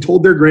used to being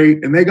told they're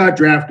great and they got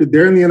drafted.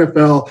 They're in the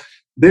NFL.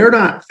 They're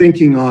not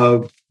thinking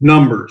of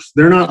numbers.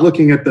 They're not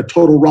looking at the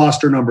total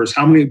roster numbers,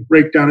 how many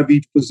breakdown of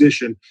each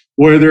position,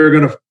 where they're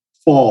going to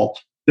fall.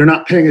 They're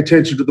not paying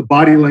attention to the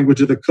body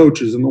language of the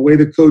coaches and the way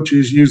the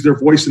coaches use their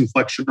voice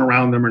inflection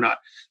around them or not.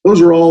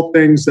 Those are all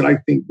things that I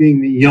think, being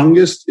the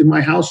youngest in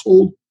my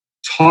household,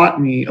 taught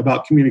me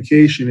about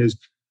communication. Is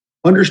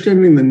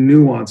understanding the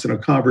nuance in a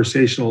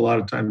conversation a lot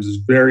of times is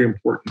very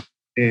important.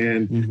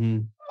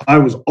 And I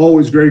was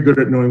always very good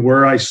at knowing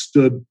where I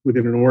stood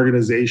within an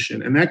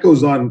organization. And that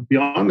goes on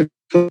beyond the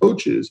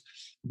coaches.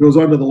 It goes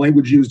on to the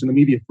language used in the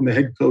media from the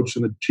head coach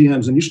and the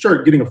GMs. And you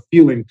start getting a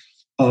feeling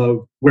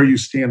of where you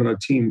stand on a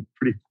team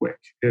pretty quick.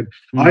 And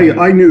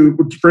I knew,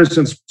 for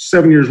instance,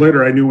 7 years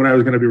later, I knew when I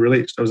was going to be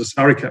released. I was a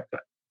salary cap guy.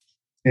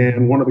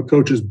 And one of the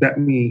coaches bet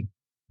me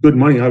good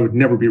money I would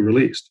never be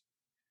released.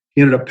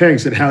 He ended up paying,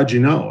 said, how'd you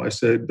know? I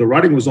said, the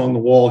writing was on the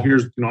wall.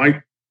 Here's,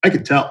 I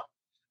could tell.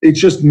 It's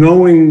just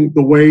knowing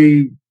the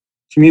way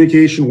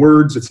communication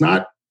words, it's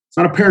not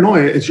a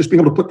paranoia. It's just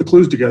being able to put the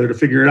clues together to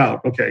figure it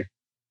out. Okay.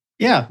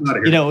 Yeah.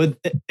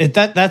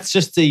 That's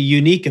just a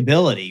unique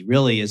ability,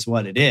 really, is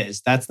what it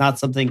is. That's not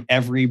something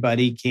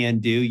everybody can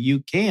do.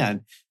 You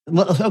can.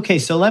 Okay.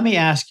 So let me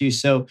ask you,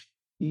 so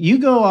you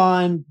go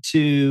on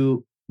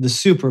to the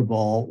Super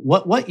Bowl.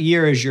 What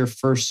year is your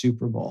first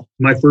Super Bowl?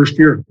 My first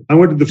year. I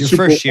went to the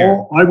Super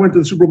Bowl. I went to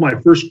the Super Bowl my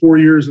first 4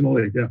 years in the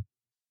league. Yeah.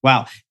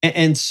 Wow.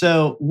 And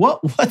so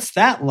what's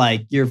that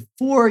like? You're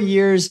 4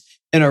 years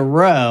in a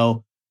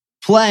row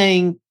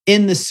playing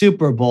in the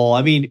Super Bowl.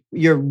 I mean,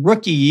 your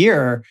rookie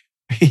year,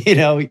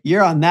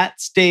 you're on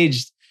that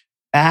stage.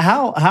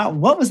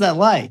 What was that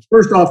like?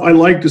 First off, I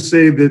like to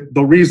say that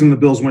the reason the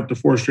Bills went to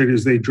 4 straight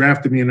is they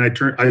drafted me and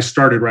I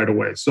started right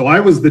away. So I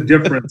was the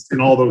difference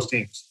in all those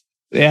teams.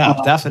 Yeah,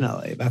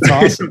 definitely. That's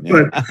awesome.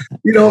 But,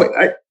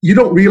 you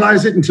don't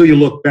realize it until you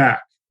look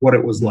back what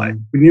it was like.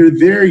 When you're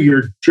there,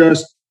 you're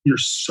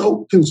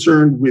so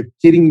concerned with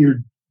getting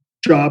your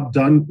job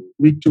done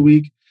week to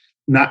week,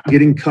 not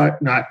getting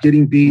cut, not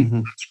getting beat,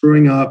 not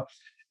screwing up.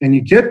 And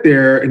you get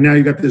there, and now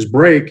you got this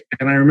break.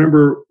 And I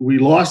remember we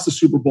lost the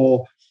Super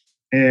Bowl,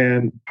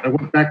 and I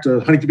went back to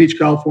Huntington Beach,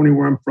 California,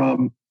 where I'm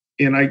from,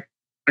 and I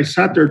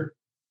sat there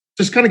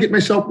just kind of get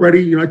myself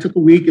ready. You know, I took a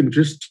week and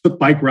just took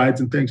bike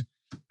rides and things.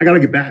 I got to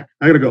get back.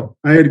 I got to go.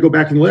 I had to go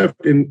back and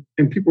lift. And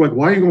people were like,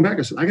 why are you going back?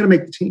 I said, I got to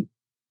make the team.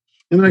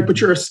 And they're like,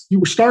 but you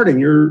were starting.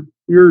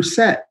 You're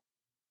set.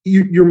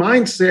 Your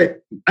mindset,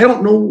 I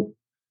don't know.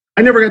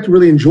 I never got to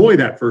really enjoy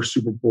that first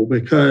Super Bowl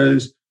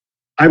because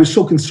I was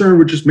so concerned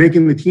with just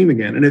making the team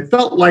again. And it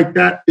felt like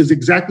that is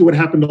exactly what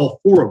happened to all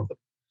 4 of them.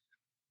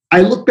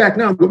 I look back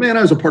now and go, man,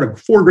 I was a part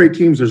of 4 great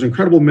teams. There's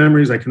incredible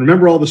memories. I can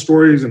remember all the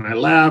stories and I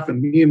laugh,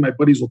 and me and my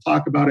buddies will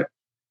talk about it.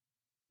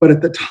 But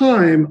at the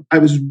time, I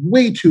was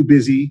way too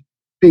busy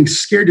being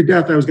scared to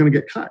death I was going to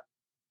get cut.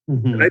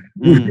 And I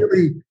didn't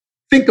really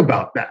think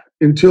about that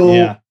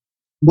until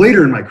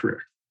later in my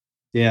career.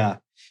 Yeah.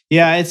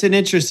 Yeah, it's an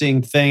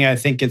interesting thing. I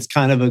think it's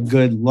kind of a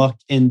good look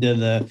into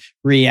the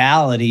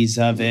realities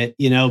of it,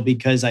 you know,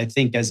 because I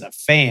think as a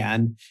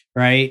fan,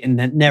 right, and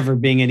that never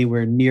being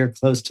anywhere near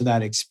close to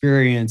that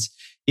experience,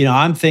 you know,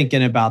 I'm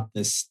thinking about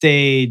the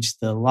stage,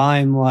 the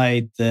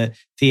limelight, the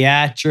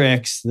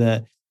theatrics,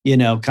 the, you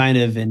know, kind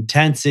of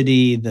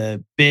intensity,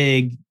 the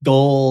big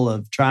goal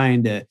of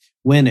trying to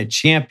win a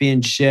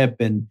championship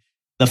and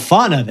the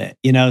fun of it,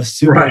 you know,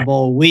 Super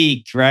Bowl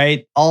week,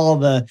 right? All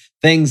the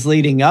things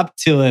leading up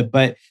to it.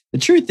 But the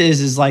truth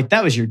is like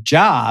that was your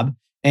job,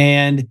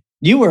 and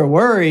you were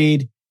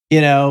worried,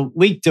 you know,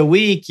 week to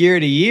week, year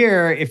to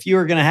year, if you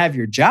were going to have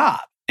your job.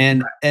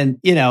 And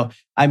you know,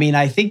 I mean,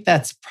 I think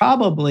that's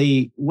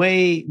probably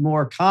way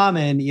more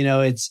common. You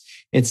know, it's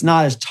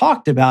not as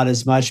talked about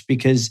as much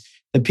because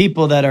the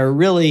people that are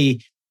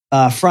really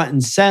front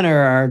and center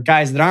are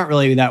guys that aren't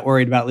really that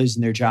worried about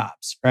losing their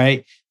jobs,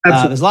 right?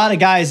 There's a lot of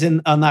guys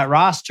on that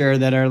roster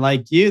that are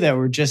like you that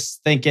were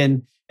just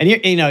thinking, and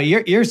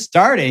you're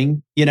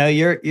starting, you know,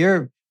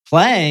 you're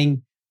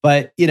playing,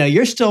 but you know,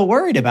 you're still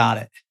worried about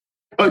it.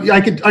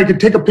 I could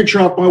take a picture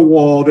off my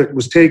wall that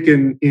was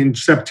taken in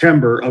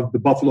September of the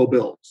Buffalo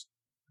Bills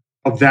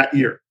of that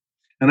year,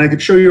 and I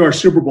could show you our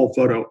Super Bowl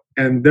photo,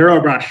 and there are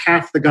about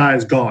half the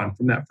guys gone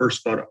from that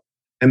first photo,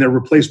 and they're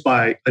replaced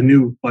by a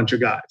new bunch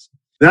of guys.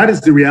 That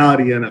is the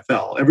reality of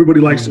NFL. Everybody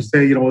likes to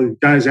say, you know,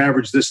 guys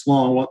average this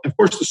long. Well, of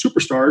course, the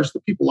superstars, the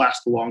people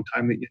last a long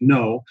time that you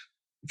know.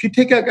 If you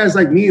take out guys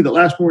like me that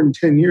last more than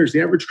 10 years,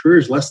 the average career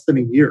is less than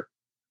a year.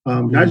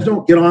 Guys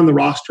don't get on the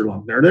roster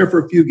long. They're there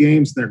for a few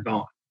games and they're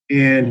gone.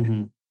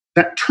 And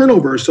that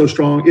turnover is so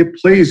strong. It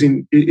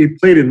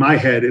played in my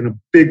head in a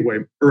big way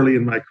early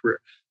in my career.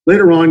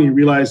 Later on, you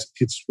realize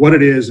it's what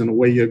it is and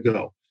away you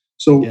go.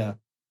 So,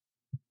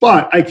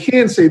 but I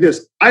can say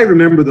this. I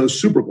remember those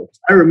Super Bowls.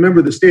 I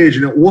remember the stage,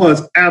 and it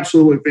was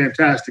absolutely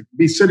fantastic.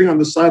 Be sitting on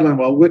the sideline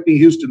while Whitney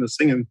Houston is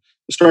singing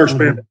the Star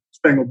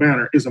Spangled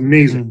Banner is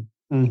amazing.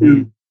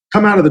 To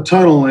come out of the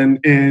tunnel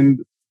and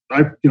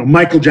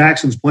Michael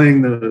Jackson's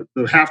playing the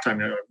halftime.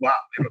 You're like, wow,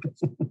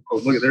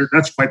 look at there.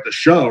 That's quite the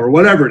show, or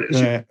whatever it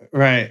is.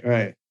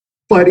 Right.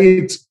 But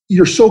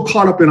you're so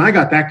caught up in, I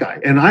got that guy,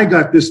 and I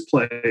got this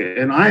play,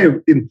 and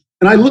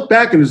I look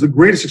back and it's the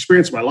greatest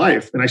experience of my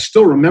life. And I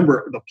still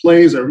remember the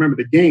plays. I remember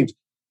the games.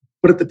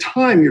 But at the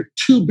time, you're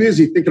too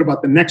busy thinking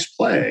about the next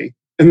play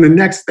and the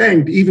next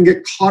thing to even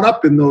get caught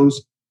up in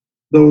those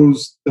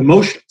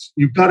emotions.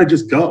 You've got to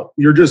just go.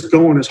 You're just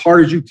going as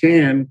hard as you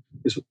can,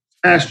 as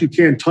fast as you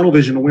can, tunnel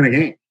vision to win a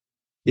game.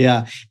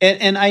 Yeah.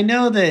 And I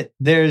know that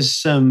there's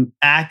some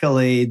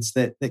accolades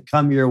that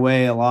come your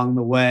way along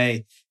the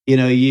way. You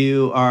know,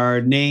 you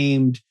are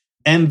named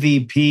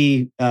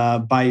MVP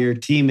by your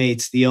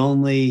teammates, the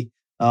only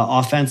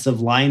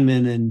offensive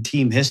lineman in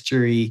team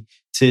history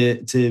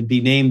to be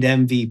named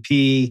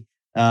MVP.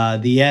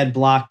 The Ed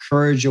Block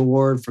Courage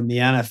Award from the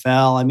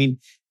NFL. I mean,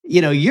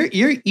 you know,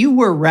 you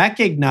were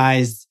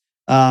recognized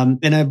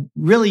in a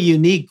really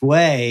unique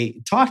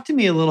way. Talk to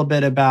me a little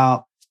bit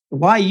about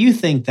why you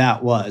think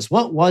that was.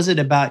 What was it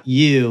about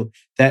you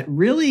that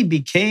really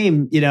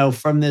became, you know,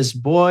 from this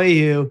boy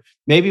who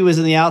maybe was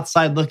in the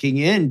outside looking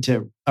in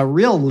to a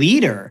real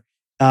leader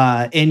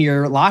in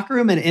your locker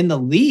room and in the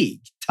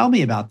league? Tell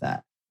me about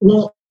that.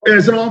 Well,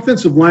 as an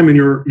offensive lineman,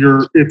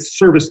 it's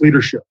service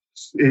leadership.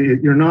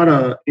 You're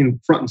not in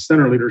front and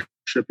center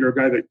leadership. You're a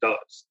guy that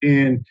does.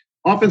 And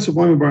offensive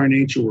linemen by our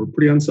nature, we're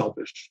pretty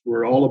unselfish.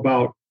 We're all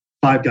about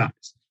 5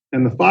 guys.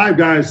 And the 5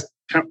 guys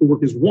have to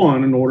work as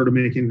one in order to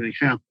make anything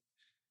happen.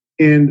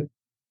 And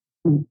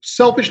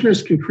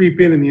selfishness can creep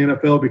in the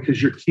NFL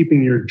because you're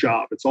keeping your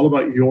job. It's all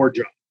about your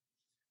job.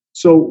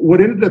 So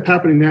what ended up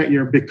happening that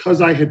year,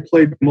 because I had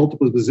played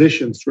multiple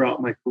positions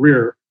throughout my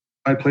career,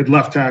 I played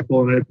left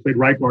tackle and I played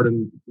right guard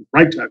and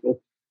right tackle.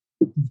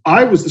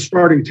 I was the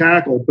starting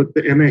tackle,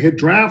 and they had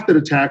drafted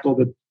a tackle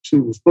that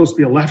was supposed to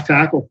be a left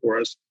tackle for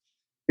us.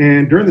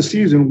 And during the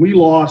season, we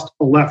lost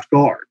a left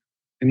guard,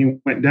 and he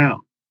went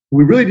down.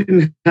 We really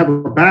didn't have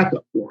a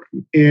backup for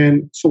him.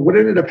 And so what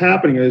ended up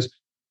happening is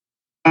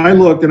I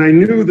looked, and I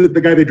knew that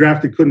the guy they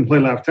drafted couldn't play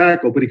left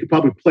tackle, but he could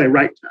probably play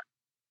right tackle.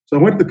 So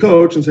I went to the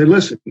coach and said,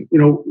 listen, you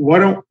know, why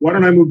don't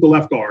I move the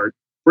left guard?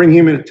 bring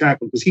him in at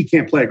tackle because he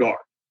can't play guard.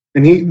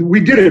 And we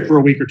did it for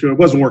a week or two. It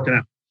wasn't working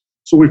out.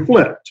 So we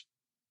flipped.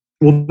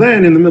 Well,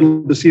 then in the middle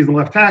of the season,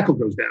 left tackle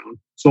goes down.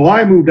 So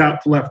I moved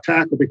out to left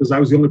tackle because I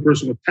was the only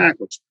person with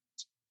tackle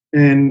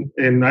experience.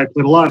 And I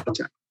played a lot of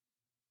tackle.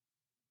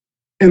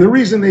 And the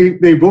reason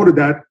they voted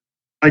that,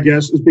 I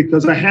guess, is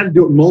because I had to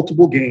do it in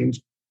multiple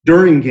games,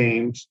 during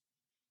games,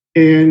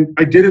 and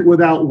I did it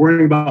without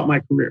worrying about my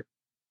career.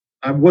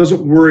 I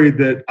wasn't worried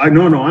that I'm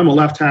a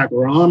left tackle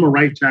or I'm a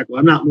right tackle.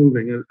 I'm not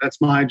moving.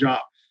 That's my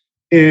job.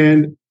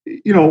 And,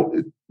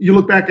 you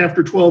look back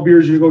after 12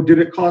 years, you go, did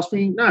it cost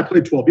me? No, I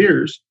played 12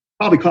 years.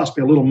 Probably cost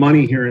me a little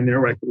money here and there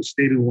where I could have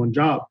stayed in one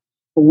job.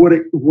 But what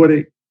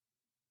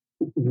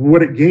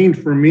it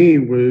gained for me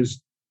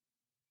was,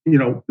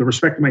 the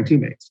respect of my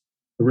teammates,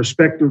 the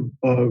respect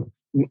of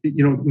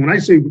when I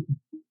say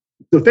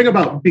the thing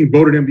about being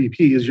voted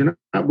MVP is you're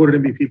not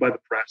voted MVP by the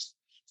press.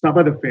 It's not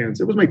by the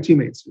fans. It was my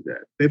teammates who did.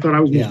 They thought I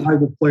was the most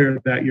valuable player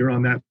that year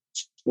on that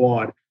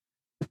squad.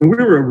 And we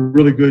were a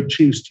really good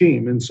Chiefs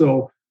team. And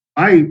so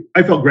I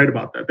felt great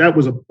about that. That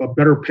was a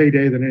better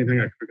payday than anything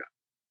I could have got.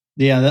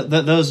 Yeah,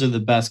 those are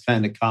the best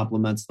kind of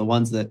compliments, the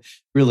ones that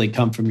really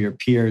come from your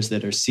peers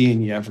that are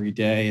seeing you every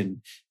day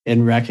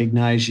and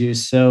recognize you.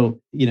 So,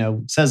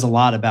 says a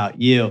lot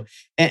about you.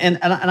 And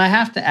I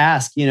have to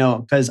ask,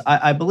 because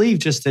I believe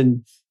just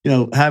in,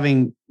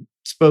 having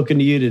spoken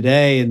to you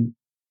today and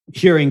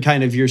hearing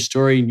kind of your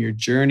story and your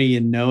journey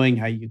and knowing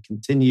how you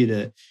continue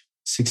to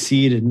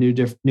succeed in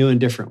new and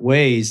different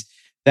ways,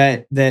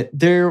 that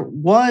there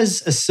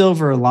was a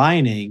silver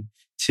lining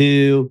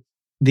to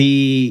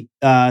the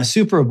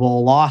Super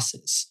Bowl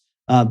losses.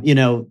 Obviously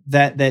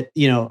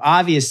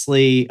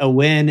a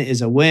win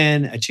is a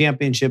win, a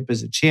championship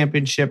is a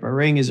championship, a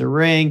ring is a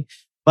ring.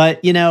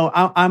 But,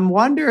 I'm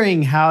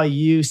wondering how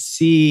you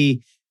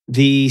see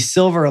the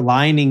silver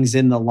linings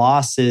in the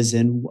losses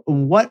and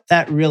what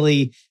that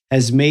really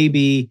has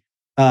maybe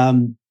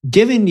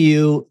given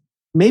you,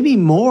 maybe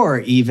more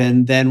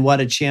even than what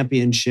a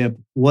championship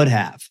would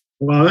have.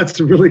 Well, that's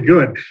really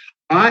good.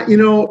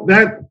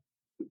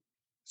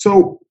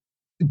 So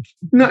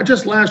not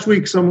just last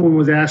week, someone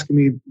was asking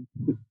me,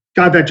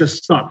 God, that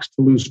just sucks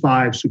to lose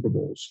 5 Super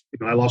Bowls.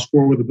 I lost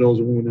 4 with the Bills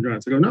and 1 with the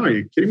Giants. I go, no, are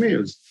you kidding me?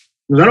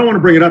 I don't want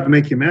to bring it up and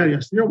make you mad. I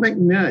said, you don't make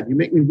me mad. You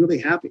make me really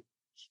happy.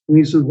 And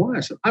he said, why? I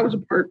said, I was a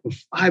part of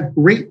 5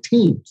 great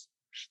teams,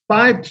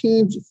 5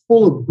 teams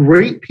full of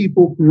great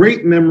people,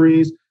 great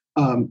memories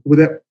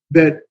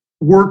that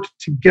worked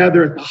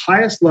together at the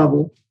highest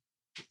level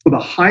for the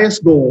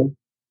highest goal,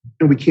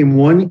 and we came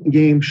 1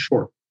 game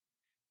short.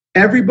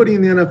 Everybody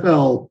in the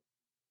NFL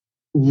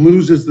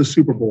loses the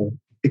Super Bowl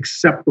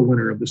except the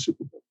winner of the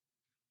Super Bowl.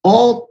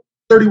 All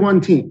 31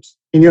 teams.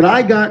 And yet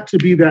I got to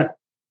be that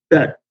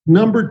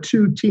number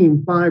 2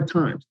 team 5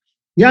 times.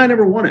 Yeah, I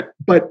never won it,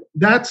 but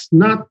that's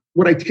not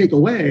what I take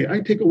away.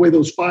 I take away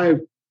those 5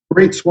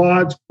 great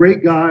squads,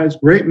 great guys,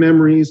 great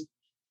memories.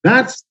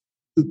 That's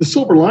the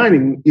silver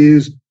lining,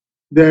 is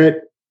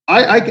that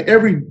I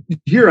every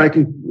year I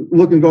can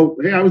look and go,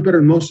 hey, I was better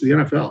than most of the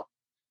NFL.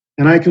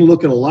 And I can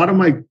look at a lot of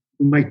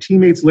my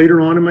teammates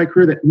later on in my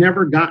career that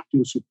never got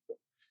to a Super Bowl.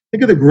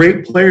 Think of the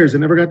great players that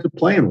never got to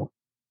play in one.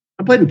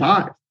 I played in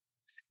 5.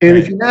 And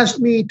if you ask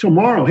me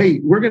tomorrow, hey,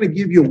 we're going to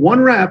give you 1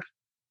 rep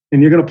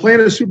and you're going to play in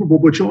a Super Bowl,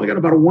 but you only got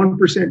about a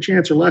 1%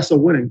 chance or less of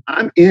winning,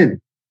 I'm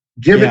in.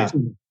 Give it to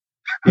me.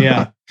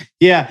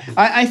 Yeah.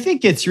 I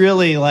think it's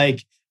really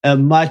like a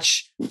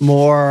much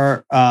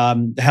more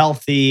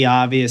healthy,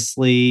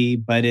 obviously,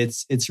 but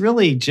it's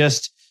really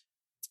just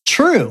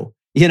true.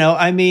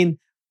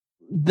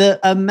 The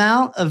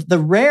amount of the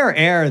rare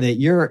air that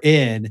you're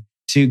in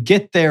to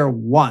get there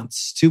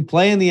once, to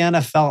play in the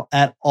NFL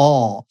at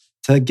all,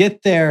 to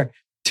get there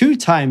 2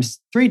 times,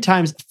 3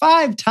 times,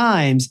 5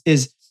 times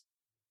is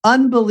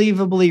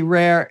unbelievably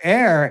rare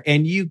air.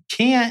 And you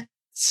can't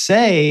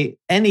say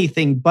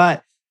anything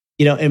but,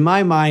 in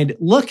my mind,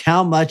 look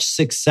how much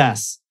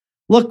success,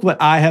 look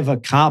what I have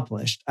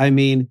accomplished. I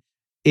mean,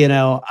 and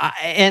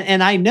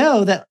I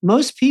know that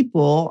most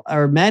people,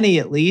 or many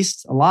at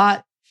least, a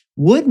lot,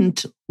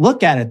 wouldn't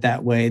look at it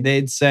that way.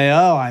 They'd say,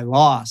 oh, I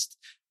lost.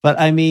 But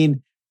I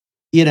mean,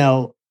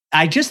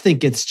 I just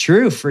think it's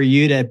true for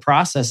you to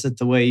process it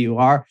the way you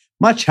are,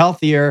 much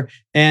healthier.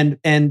 And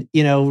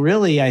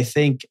really, I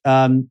think,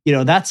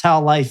 that's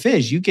how life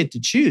is. You get to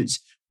choose.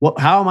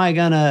 How am I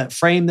going to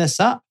frame this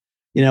up?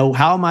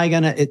 How am I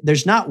going to,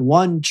 there's not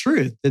one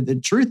truth. The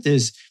truth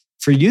is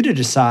for you to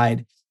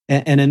decide.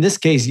 And in this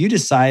case, you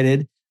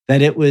decided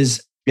that it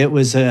was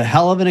a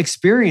hell of an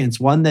experience,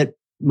 one that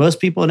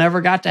most people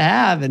never got to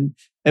have. And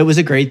it was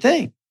a great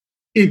thing.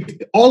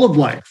 All of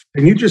life,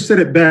 and you just said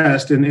it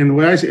best. And the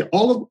way I say it,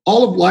 all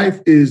of life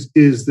is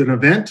an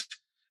event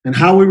and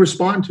how we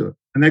respond to it.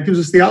 And that gives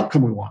us the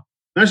outcome we want.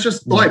 That's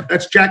just life.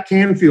 That's Jack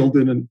Canfield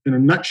in a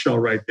nutshell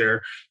right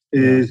there.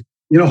 Is,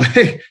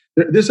 hey,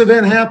 this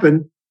event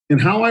happened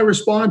and how I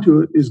respond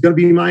to it is going to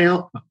be my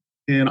outcome.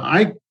 And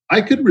I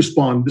could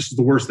respond, this is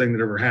the worst thing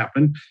that ever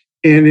happened.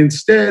 And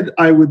instead,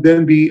 I would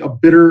then be a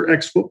bitter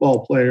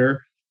ex-football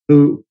player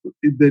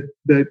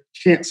that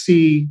can't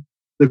see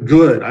the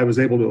good I was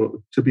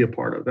able to be a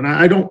part of. And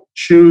I don't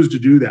choose to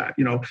do that,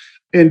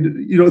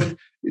 And,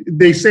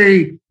 they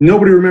say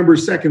nobody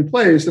remembers second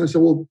place. And I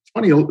said, well, it's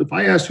funny. If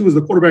I asked who was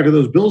the quarterback of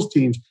those Bills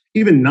teams,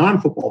 even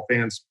non-football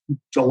fans,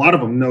 a lot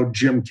of them know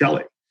Jim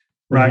Kelly,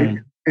 right?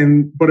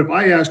 Mm-hmm. But if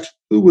I asked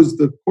who was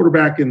the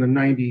quarterback in the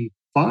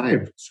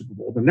 95 Super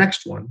Bowl, the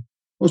next one,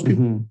 most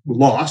people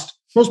lost.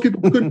 Most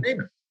people couldn't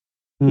name it.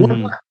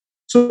 Mm-hmm.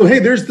 So, hey,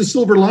 there's the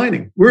silver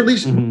lining. We're at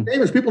least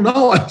famous. People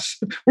know us.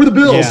 We're the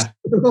Bills.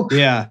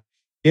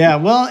 Yeah.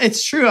 Well,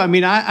 it's true. I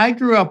mean, I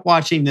grew up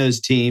watching those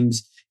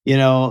teams.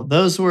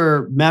 Those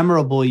were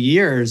memorable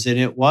years, and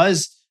it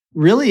was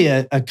really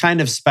a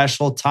kind of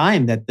special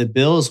time that the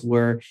Bills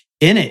were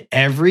in it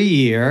every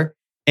year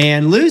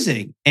and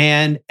losing.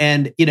 And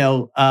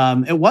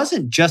it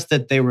wasn't just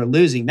that they were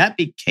losing. That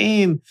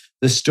became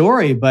the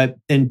story. But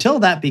until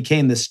that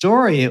became the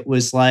story, it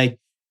was like,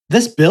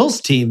 this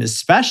Bills team is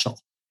special.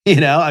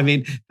 I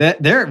mean,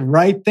 they're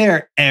right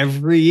there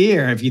every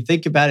year. If you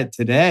think about it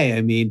today,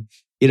 I mean,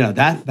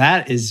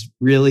 that is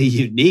really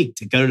unique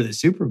to go to the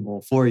Super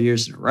Bowl 4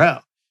 years in a row.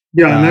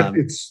 Yeah, and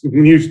it's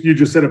when you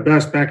just said it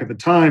best. Back at the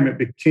time, it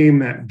became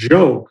that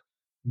joke.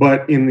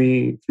 But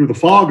through the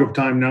fog of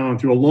time now and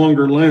through a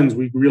longer lens,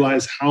 we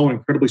realize how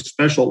incredibly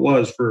special it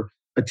was for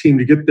a team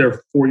to get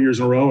there 4 years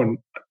in a row. And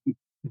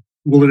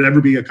will it ever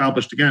be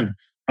accomplished again?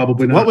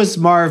 Probably not. What was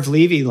Marv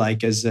Levy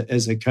like as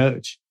a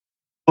coach?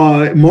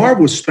 Marv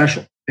was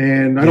special.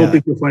 And I don't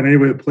think you'll find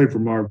anybody that played for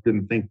Marv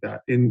didn't think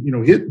that. And,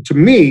 to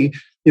me,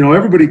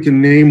 everybody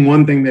can name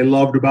one thing they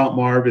loved about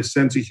Marv, his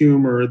sense of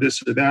humor or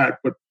this or that.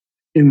 But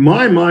in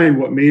my mind,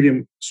 what made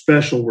him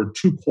special were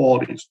two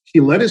qualities.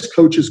 He let his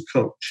coaches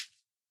coach.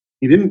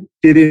 He didn't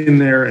get in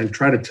there and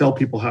try to tell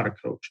people how to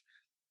coach.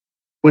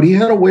 But he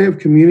had a way of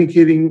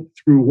communicating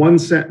through one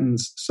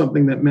sentence,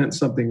 something that meant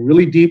something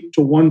really deep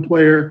to one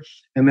player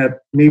and that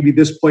maybe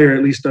this player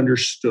at least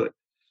understood.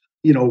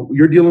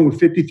 You're dealing with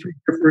 53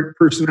 different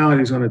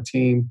personalities on a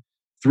team,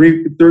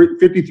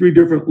 53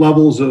 different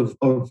levels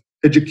of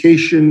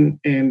education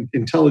and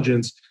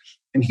intelligence.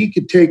 And he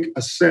could take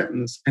a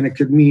sentence and it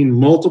could mean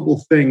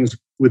multiple things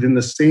within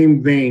the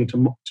same vein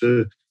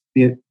to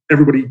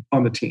everybody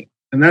on the team.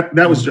 And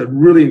that was a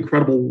really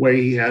incredible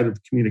way he had of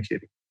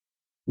communicating.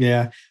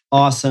 Yeah.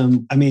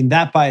 Awesome. I mean,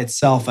 that by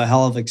itself, a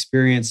hell of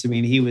experience. I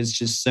mean, he was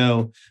just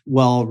so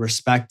well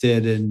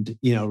respected and,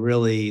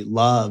 really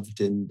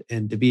loved and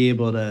to be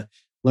able to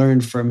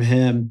learn from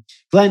him.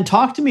 Glenn,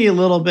 talk to me a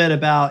little bit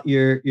about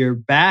your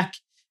back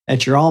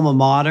at your alma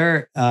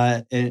mater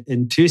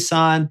in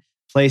Tucson,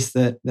 place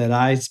that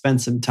I spent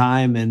some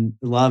time and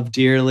love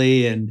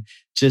dearly. And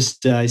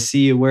just I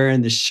see you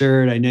wearing the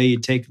shirt. I know you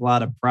take a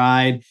lot of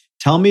pride.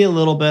 Tell me a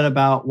little bit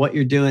about what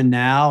you're doing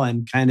now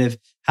and kind of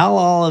how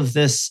all of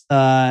this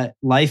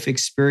life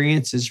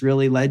experience has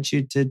really led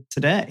you to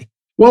today.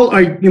 Well,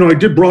 I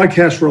did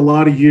broadcast for a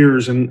lot of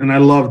years and I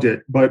loved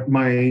it. But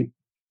my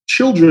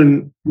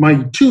children,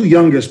 my two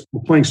youngest,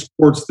 were playing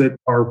sports that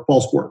are fall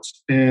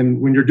sports.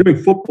 And when you're doing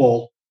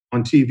football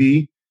on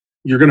TV,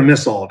 you're going to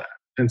miss all of that.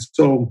 And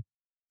so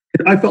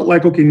I felt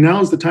like, okay,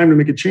 now's the time to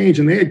make a change.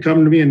 And they had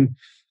come to me and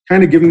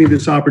kind of given me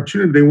this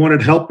opportunity. They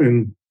wanted help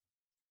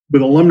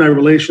with alumni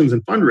relations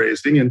and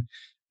fundraising.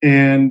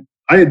 And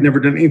I had never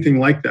done anything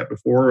like that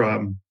before.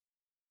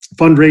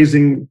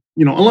 Fundraising,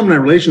 alumni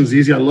relations is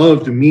easy. I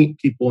love to meet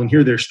people and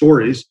hear their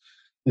stories.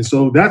 And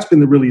so that's been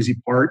the really easy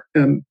part.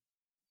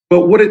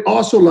 But what it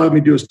also allowed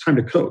me to do is time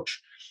to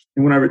coach.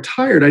 And when I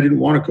retired, I didn't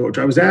want to coach.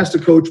 I was asked to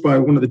coach by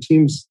one of the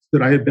teams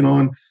that I had been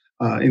on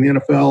in the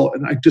NFL.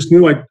 And I just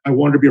knew I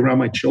wanted to be around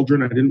my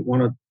children. I didn't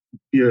want to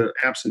be an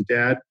absent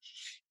dad.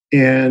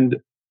 And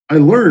I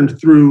learned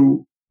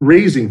through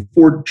raising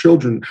 4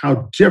 children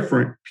how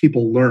different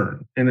people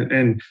learn.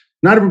 And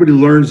not everybody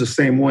learns the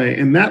same way.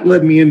 And that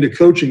led me into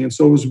coaching. And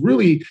so it was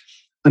really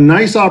a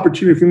nice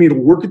opportunity for me to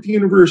work at the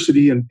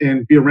university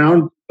and be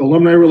around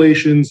alumni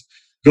relations,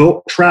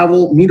 go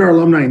travel, meet our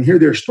alumni and hear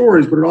their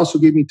stories. But it also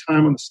gave me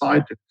time on the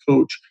side to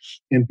coach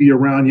and be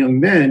around young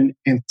men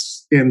and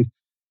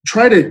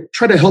try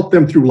to help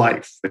them through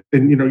life.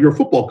 And, you're a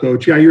football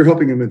coach. Yeah, you're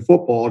helping them in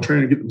football,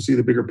 trying to get them to see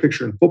the bigger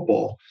picture in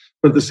football.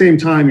 But at the same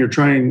time,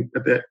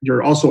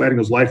 you're also adding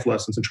those life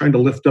lessons and trying to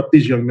lift up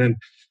these young men.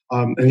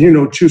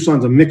 And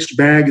Tucson's a mixed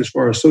bag as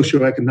far as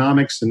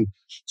socioeconomics. And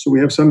so we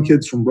have some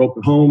kids from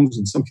broken homes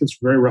and some kids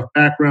from very rough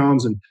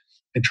backgrounds and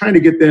trying to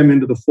get them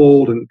into the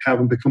fold and have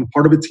them become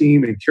part of a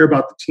team and care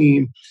about the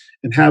team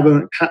and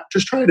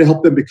just trying to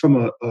help them become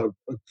a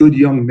good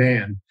young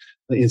man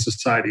in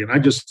society. And I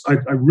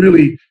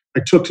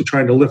took to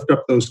trying to lift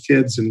up those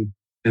kids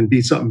and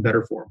be something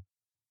better for them.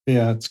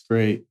 Yeah, it's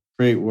great.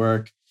 Great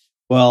work.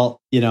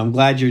 Well, I'm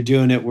glad you're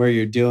doing it where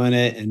you're doing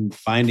it and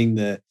finding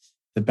the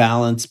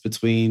balance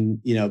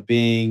between,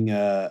 being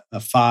a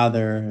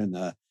father and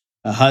a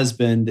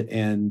husband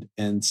and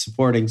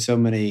supporting so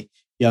many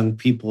young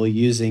people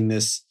using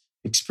this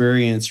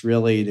experience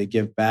really to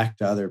give back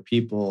to other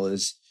people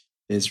is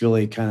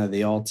really kind of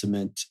the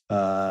ultimate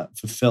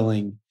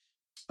fulfilling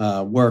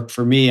work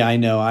for me. I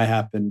know I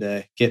happen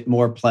to get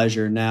more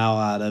pleasure now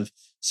out of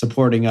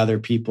supporting other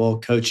people,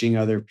 coaching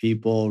other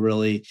people,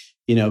 really,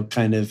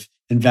 kind of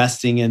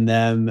investing in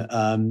them.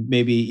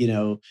 Maybe,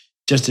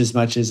 just as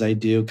much as I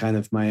do kind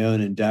of my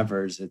own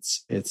endeavors.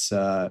 It's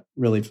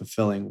really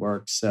fulfilling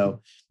work.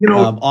 So,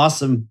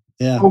 awesome.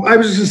 Yeah. I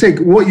was just going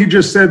to say, what you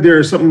just said there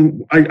is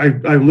something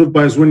I live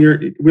by, is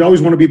we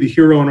always want to be the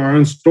hero in our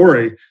own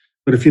story.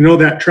 But if you know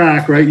that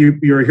track, right,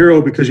 you're a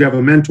hero because you have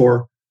a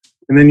mentor,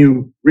 and then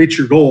you reach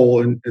your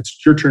goal and it's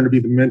your turn to be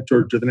the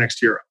mentor to the next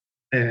hero.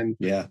 And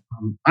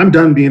I'm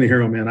done being a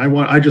hero, man.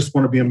 I just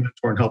want to be a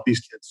mentor and help these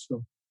kids.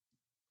 So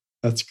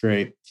that's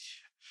great.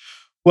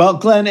 Well,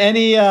 Glenn,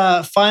 any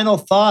final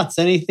thoughts?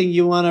 Anything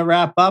you want to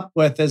wrap up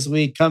with as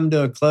we come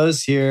to a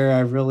close here?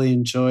 I've really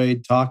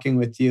enjoyed talking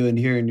with you and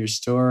hearing your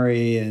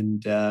story,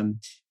 and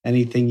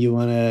anything you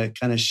want to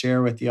kind of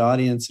share with the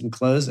audience in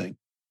closing?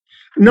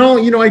 No,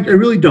 I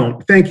really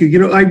don't. Thank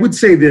you. I would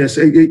say this,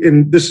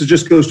 and this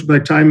just goes to my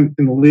time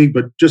in the league,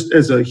 but just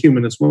as a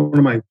human, it's one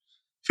of my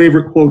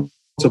favorite quotes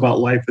about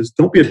life is,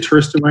 don't be a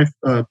tourist in life,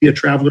 be a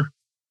traveler.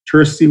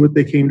 Tourists see what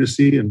they came to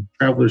see, and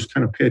travelers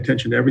kind of pay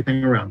attention to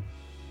everything around.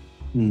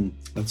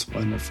 That's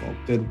wonderful.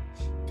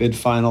 Good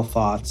final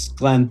thoughts.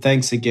 Glenn,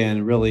 thanks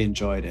again. Really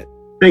enjoyed it.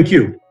 Thank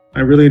you. I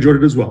really enjoyed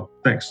it as well.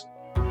 Thanks.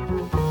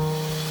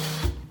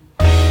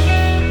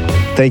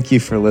 Thank you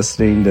for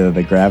listening to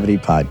the Gravity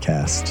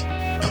Podcast.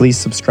 Please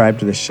subscribe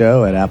to the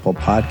show at Apple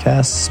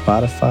Podcasts,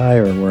 Spotify,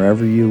 or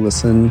wherever you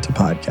listen to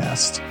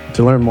podcasts.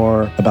 To learn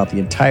more about the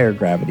entire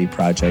Gravity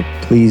Project,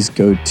 please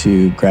go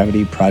to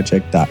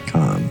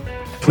gravityproject.com.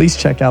 Please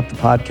check out the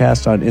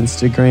podcast on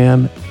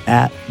Instagram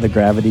at The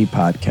Gravity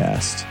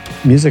Podcast.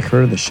 Music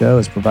heard of the show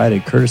is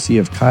provided courtesy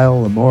of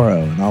Kyle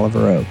Lamoro and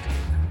Oliver Oak.